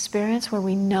experience, where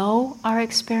we know our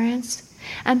experience.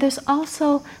 And there's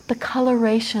also the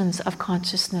colorations of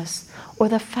consciousness, or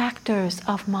the factors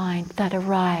of mind that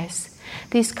arise.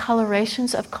 These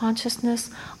colorations of consciousness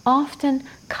often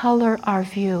color our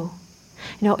view.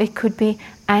 It could be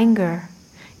anger,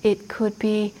 it could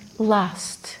be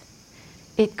lust,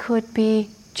 it could be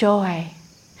joy.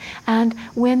 And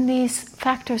when these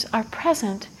factors are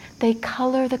present, they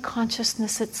color the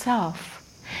consciousness itself.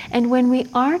 And when we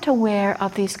aren't aware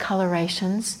of these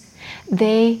colorations,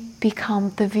 they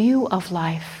become the view of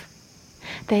life.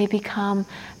 They become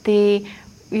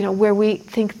where we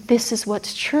think this is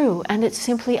what's true, and it's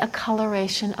simply a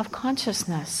coloration of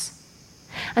consciousness.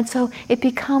 And so it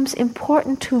becomes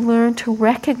important to learn to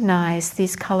recognize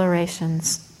these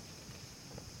colorations.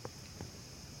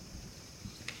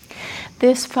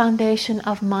 This foundation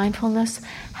of mindfulness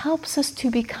helps us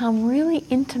to become really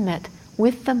intimate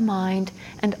with the mind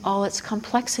and all its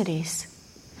complexities.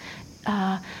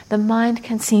 The mind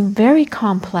can seem very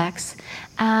complex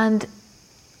and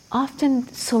often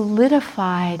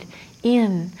solidified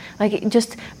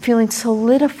just feeling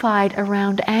solidified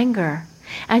around anger.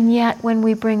 And yet when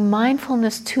we bring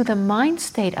mindfulness to the mind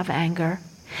state of anger,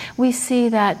 we see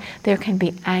that there can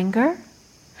be anger.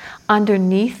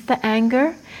 Underneath the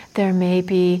anger, there may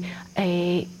be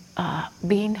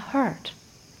being hurt.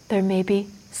 There may be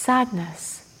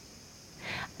sadness.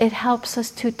 it helps us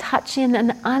to touch in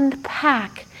and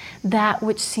unpack that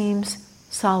which seems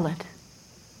solid.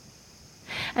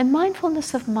 And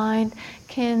mindfulness of mind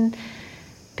can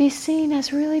be seen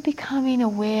as really becoming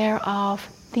aware of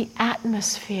the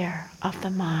atmosphere of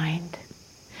the mind.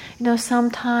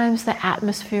 Sometimes the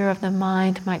atmosphere of the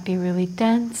mind might be really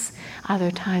dense,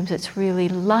 other times it's really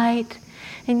light.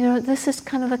 And this is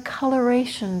kind of the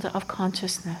colorations of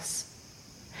consciousness.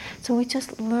 So we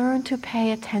just learn to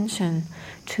pay attention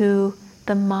to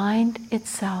the mind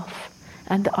itself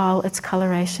and all its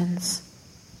colorations.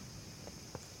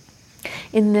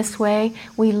 In this way,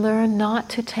 we learn not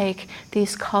to take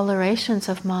these colorations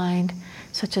of mind,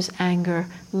 such as anger,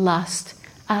 lust,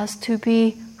 as to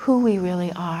be who we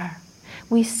really are.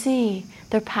 We see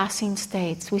their passing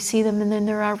states. We see them in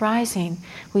their arising.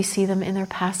 We see them in their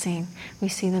passing. We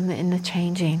see them in the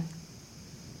changing.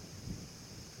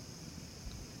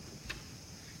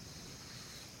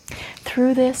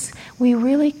 Through this, we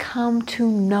really come to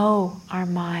know our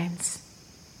minds.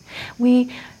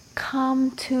 We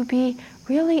come to be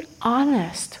really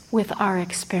honest with our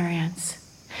experience.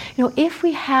 If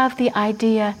we have the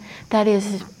idea that it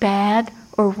is bad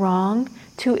or wrong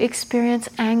to experience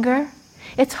anger,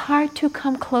 it's hard to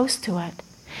come close to it.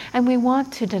 And we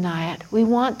want to deny it. We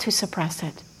want to suppress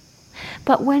it.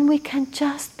 But when we can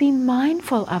just be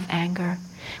mindful of anger,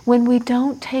 when we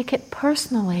don't take it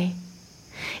personally,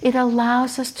 it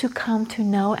allows us to come to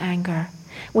know anger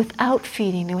without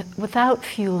feeding it, without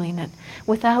fueling it,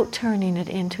 without turning it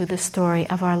into the story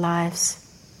of our lives.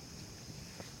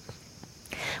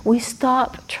 We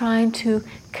stop trying to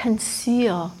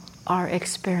conceal our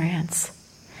experience.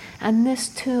 And this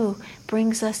too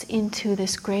brings us into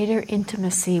this greater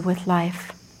intimacy with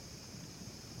life.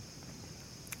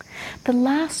 The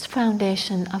last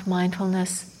foundation of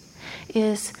mindfulness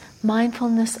is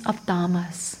mindfulness of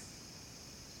dhammas.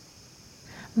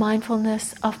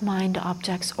 Mindfulness of mind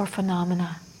objects or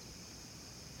phenomena.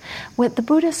 When the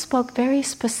Buddha spoke very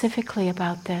specifically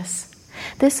about this.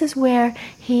 This is where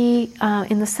he,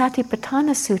 in the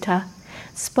Satipatthana Sutta,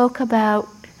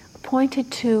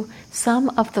 pointed to some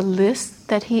of the lists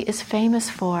that he is famous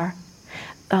for.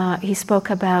 He spoke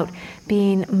about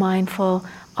being mindful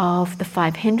of the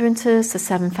 5 hindrances, the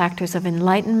 7 factors of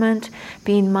enlightenment,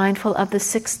 being mindful of the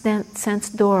 6 sense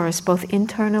doors, both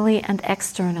internally and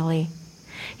externally.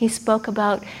 He spoke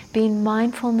about being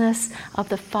mindfulness of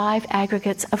the 5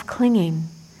 aggregates of clinging.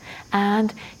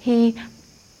 And he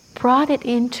brought it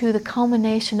into the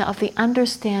culmination of the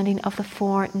understanding of the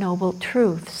 4 noble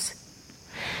truths.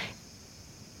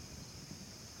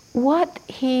 What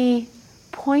he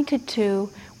pointed to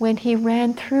when he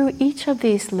ran through each of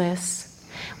these lists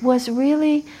was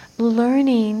really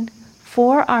learning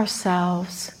for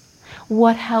ourselves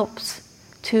what helps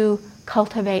to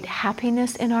cultivate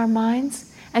happiness in our minds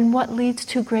and what leads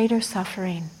to greater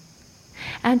suffering.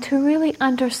 And to really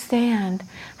understand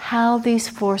how these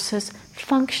forces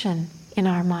function in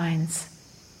our minds.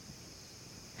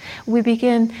 We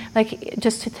begin,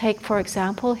 just to take for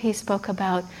example, he spoke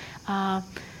about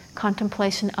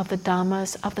contemplation of the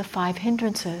dhammas of the 5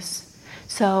 hindrances.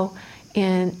 So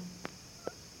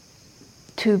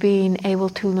to being able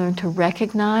to learn to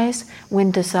recognize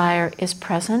when desire is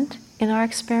present in our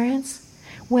experience,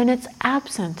 when it's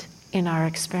absent in our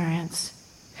experience.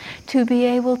 To be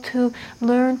able to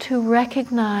learn to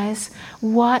recognize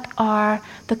what are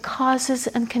the causes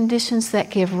and conditions that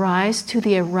give rise to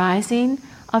the arising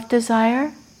of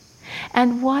desire,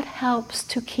 and what helps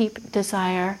to keep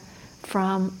desire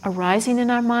from arising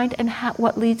in our mind, and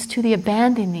what leads to the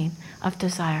abandoning of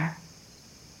desire.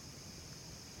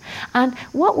 And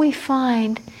what we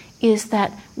find is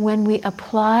that when we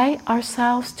apply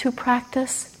ourselves to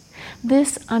practice,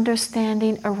 this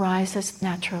understanding arises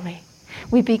naturally.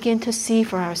 We begin to see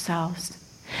for ourselves.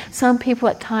 Some people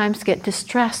at times get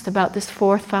distressed about this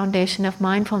 4th foundation of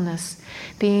mindfulness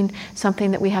being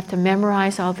something that we have to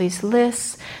memorize all these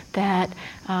lists, that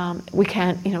we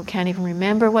can't even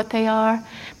remember what they are.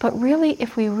 But really,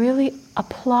 if we really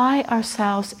apply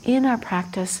ourselves in our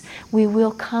practice, we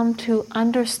will come to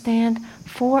understand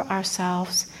for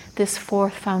ourselves this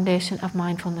 4th foundation of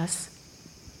mindfulness.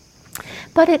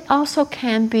 But it also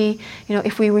can be,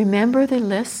 if we remember the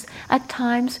lists, at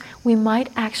times we might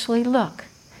actually look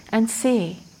and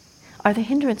see, are the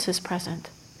hindrances present?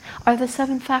 Are the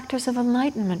 7 factors of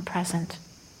enlightenment present?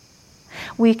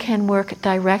 We can work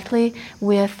directly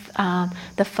with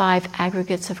the 5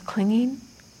 aggregates of clinging.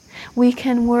 We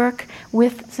can work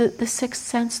with the 6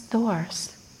 sense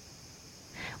doors.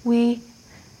 We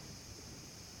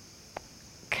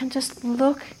can just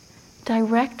look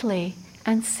directly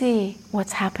and see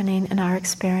what's happening in our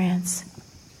experience.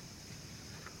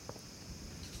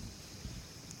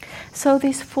 So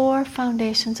these 4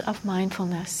 foundations of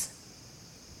mindfulness,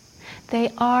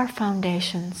 they are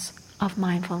foundations of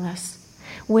mindfulness,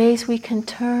 ways we can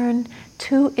turn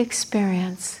to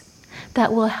experience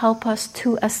that will help us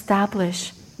to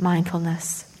establish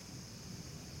mindfulness.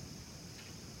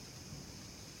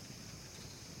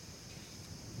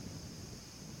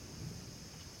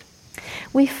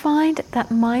 We find that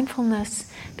mindfulness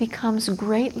becomes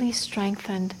greatly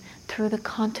strengthened through the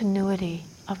continuity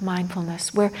of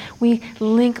mindfulness, where we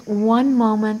link one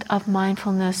moment of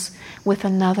mindfulness with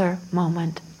another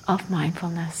moment of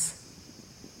mindfulness.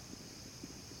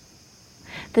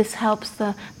 This helps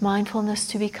the mindfulness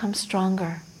to become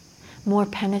stronger, more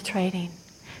penetrating,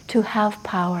 to have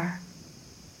power.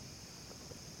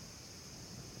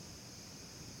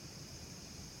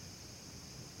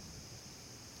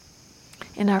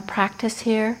 In our practice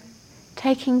here,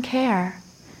 taking care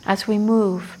as we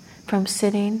move from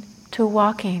sitting to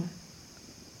walking,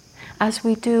 as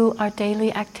we do our daily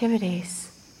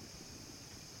activities.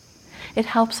 It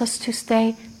helps us to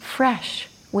stay fresh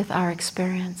with our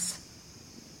experience.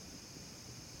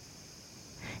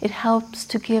 It helps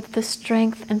to give the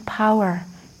strength and power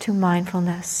to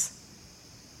mindfulness.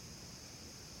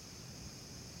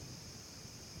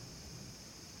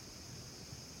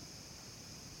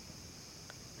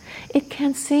 It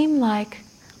can seem like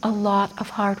a lot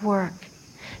of hard work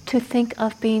to think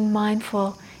of being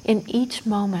mindful in each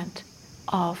moment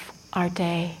of our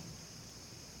day.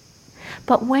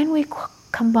 But when we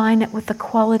combine it with the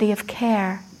quality of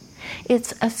care,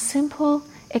 it's a simple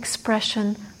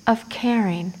expression of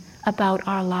caring about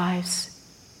our lives,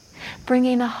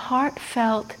 bringing a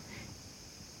heartfelt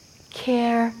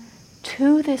care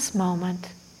to this moment,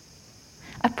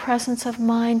 a presence of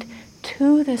mind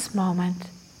to this moment,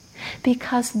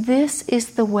 because this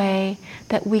is the way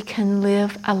that we can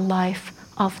live a life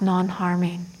of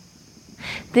non-harming.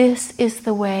 This is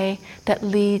the way that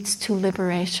leads to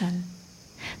liberation,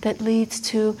 that leads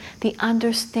to the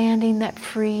understanding that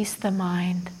frees the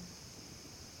mind.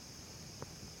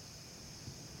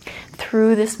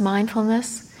 Through this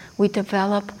mindfulness, we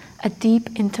develop a deep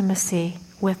intimacy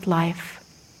with life,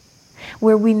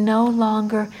 where we no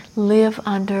longer live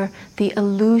under the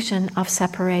illusion of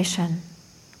separation.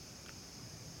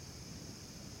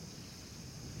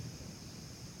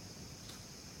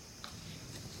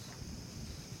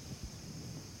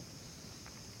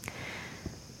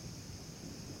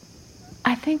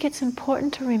 I think it's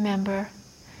important to remember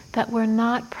that we're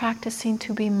not practicing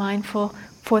to be mindful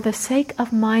for the sake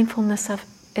of mindfulness of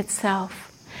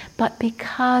itself, but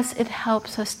because it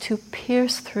helps us to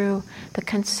pierce through the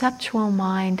conceptual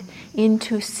mind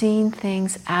into seeing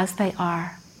things as they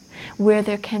are, where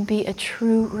there can be a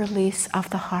true release of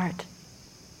the heart.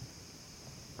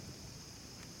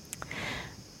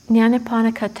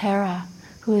 Nyanaponika Thera,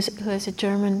 who is a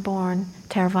German-born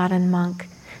Theravadan monk,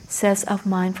 says of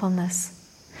mindfulness,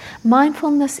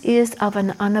 "Mindfulness is of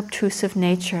an unobtrusive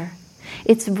nature.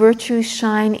 Its virtues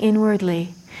shine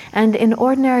inwardly, and in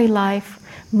ordinary life,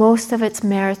 most of its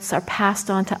merits are passed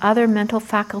on to other mental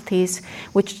faculties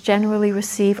which generally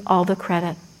receive all the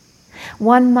credit.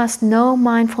 One must know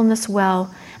mindfulness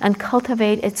well and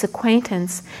cultivate its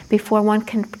acquaintance before one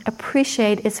can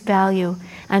appreciate its value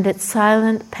and its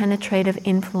silent, penetrative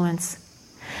influence.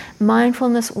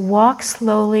 Mindfulness walks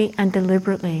slowly and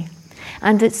deliberately,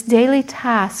 and its daily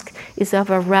task is of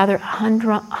a rather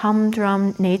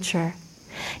humdrum nature.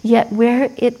 Yet where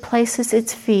it places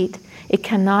its feet, it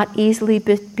cannot easily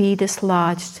be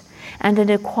dislodged, and it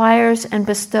acquires and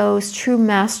bestows true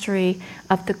mastery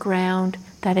of the ground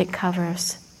that it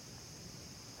covers."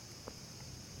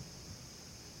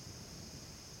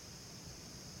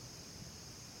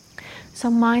 So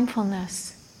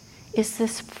mindfulness is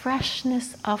this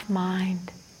freshness of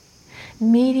mind,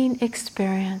 meeting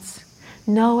experience,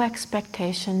 no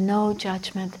expectation, no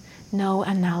judgment, no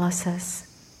analysis.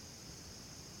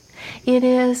 It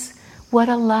is what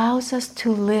allows us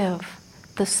to live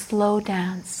the slow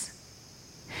dance.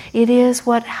 It is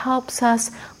what helps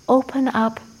us open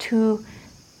up to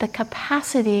the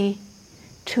capacity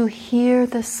to hear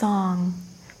the song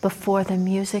before the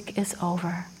music is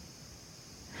over.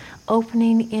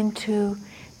 Opening into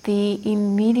the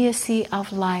immediacy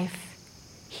of life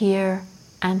here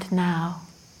and now,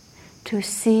 to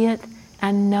see it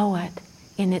and know it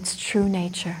in its true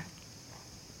nature.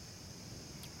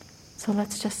 So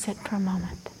let's just sit for a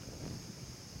moment.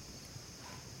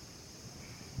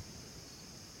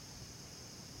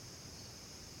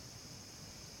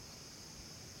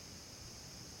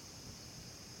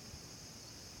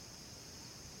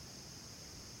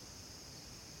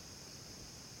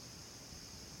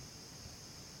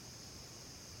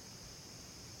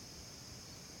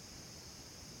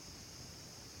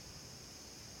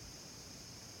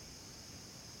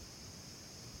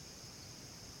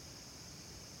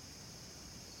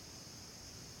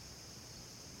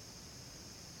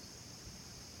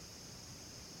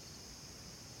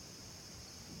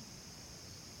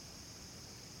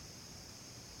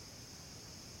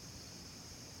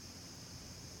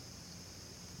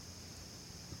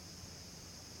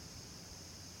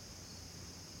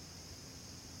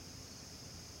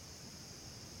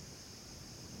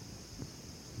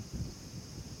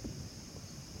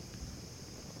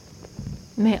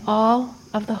 May all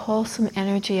of the wholesome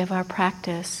energy of our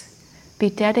practice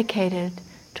be dedicated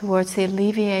towards the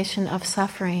alleviation of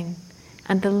suffering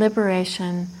and the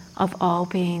liberation of all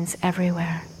beings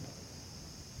everywhere.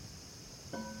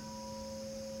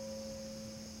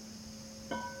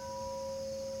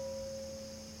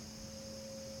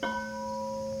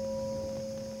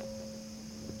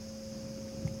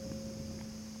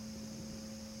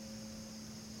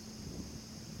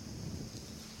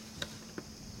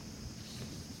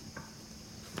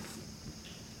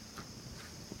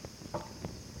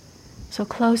 So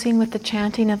closing with the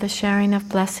chanting of the sharing of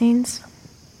blessings.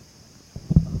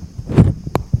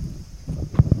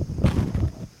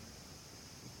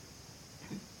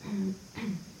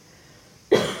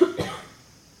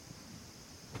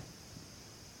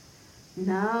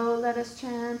 Now let us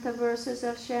chant the verses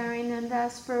of sharing and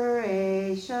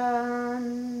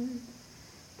aspiration.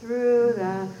 Through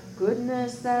the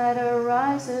goodness that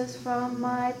arises from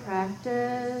my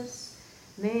practice,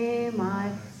 may my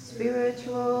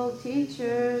spiritual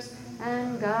teachers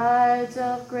and guides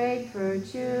of great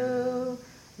virtue,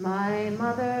 my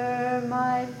mother,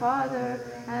 my father,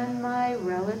 and my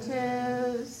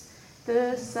relatives,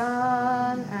 the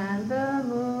sun and the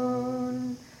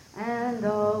moon, and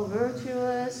all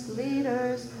virtuous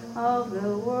leaders of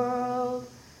the world,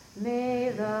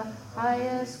 may the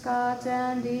highest gods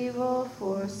and evil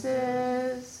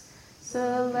forces,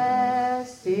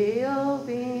 celestial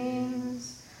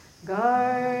beings,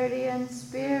 guardian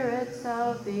spirits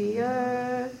of the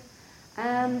earth,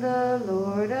 and the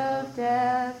Lord of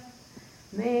death,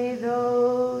 may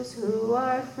those who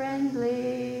are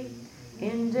friendly,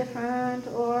 indifferent,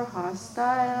 or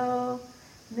hostile,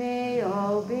 may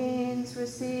all beings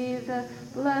receive the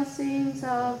blessings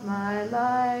of my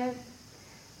life.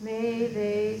 May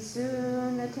they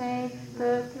soon attain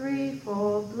the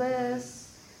threefold bliss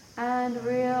and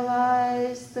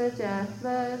realize the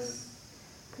deathless.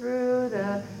 Through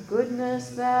the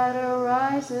goodness that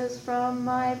arises from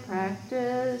my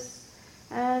practice,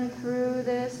 and through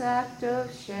this act of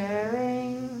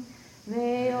sharing,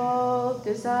 may all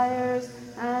desires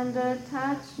and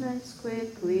attachments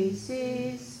quickly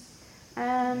cease,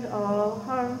 and all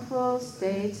harmful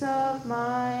states of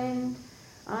mind,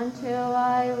 until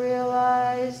I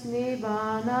realize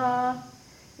Nibbana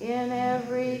in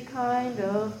every kind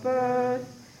of birth.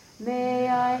 May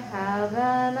I have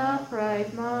an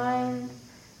upright mind,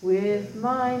 with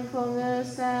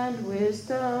mindfulness and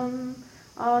wisdom,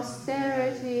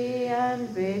 austerity and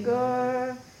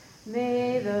vigor.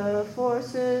 May the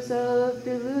forces of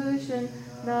delusion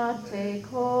not take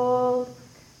hold,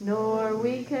 nor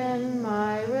weaken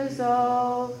my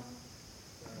resolve.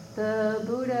 The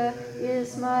Buddha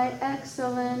is my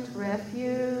excellent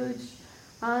refuge.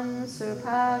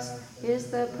 Unsurpassed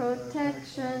is the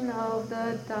protection of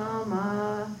the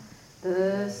Dhamma.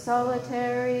 The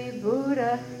solitary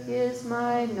Buddha is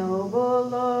my noble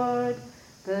Lord.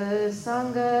 The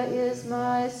Sangha is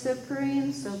my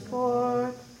supreme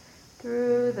support.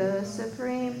 Through the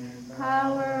supreme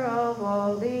power of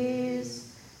all these,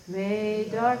 may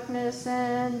darkness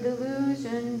and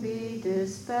delusion be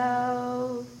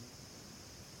dispelled.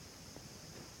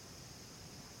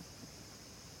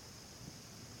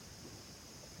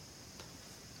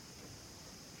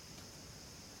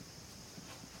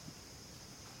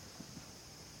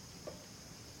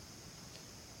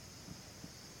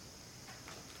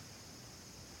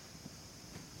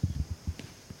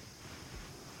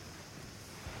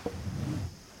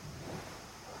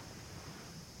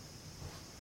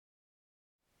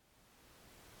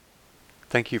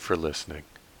 Thank you for listening.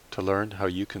 To learn how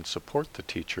you can support the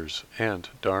teachers and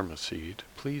Dharma Seed,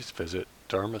 please visit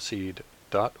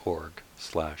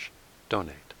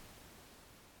dharmaseed.org/donate.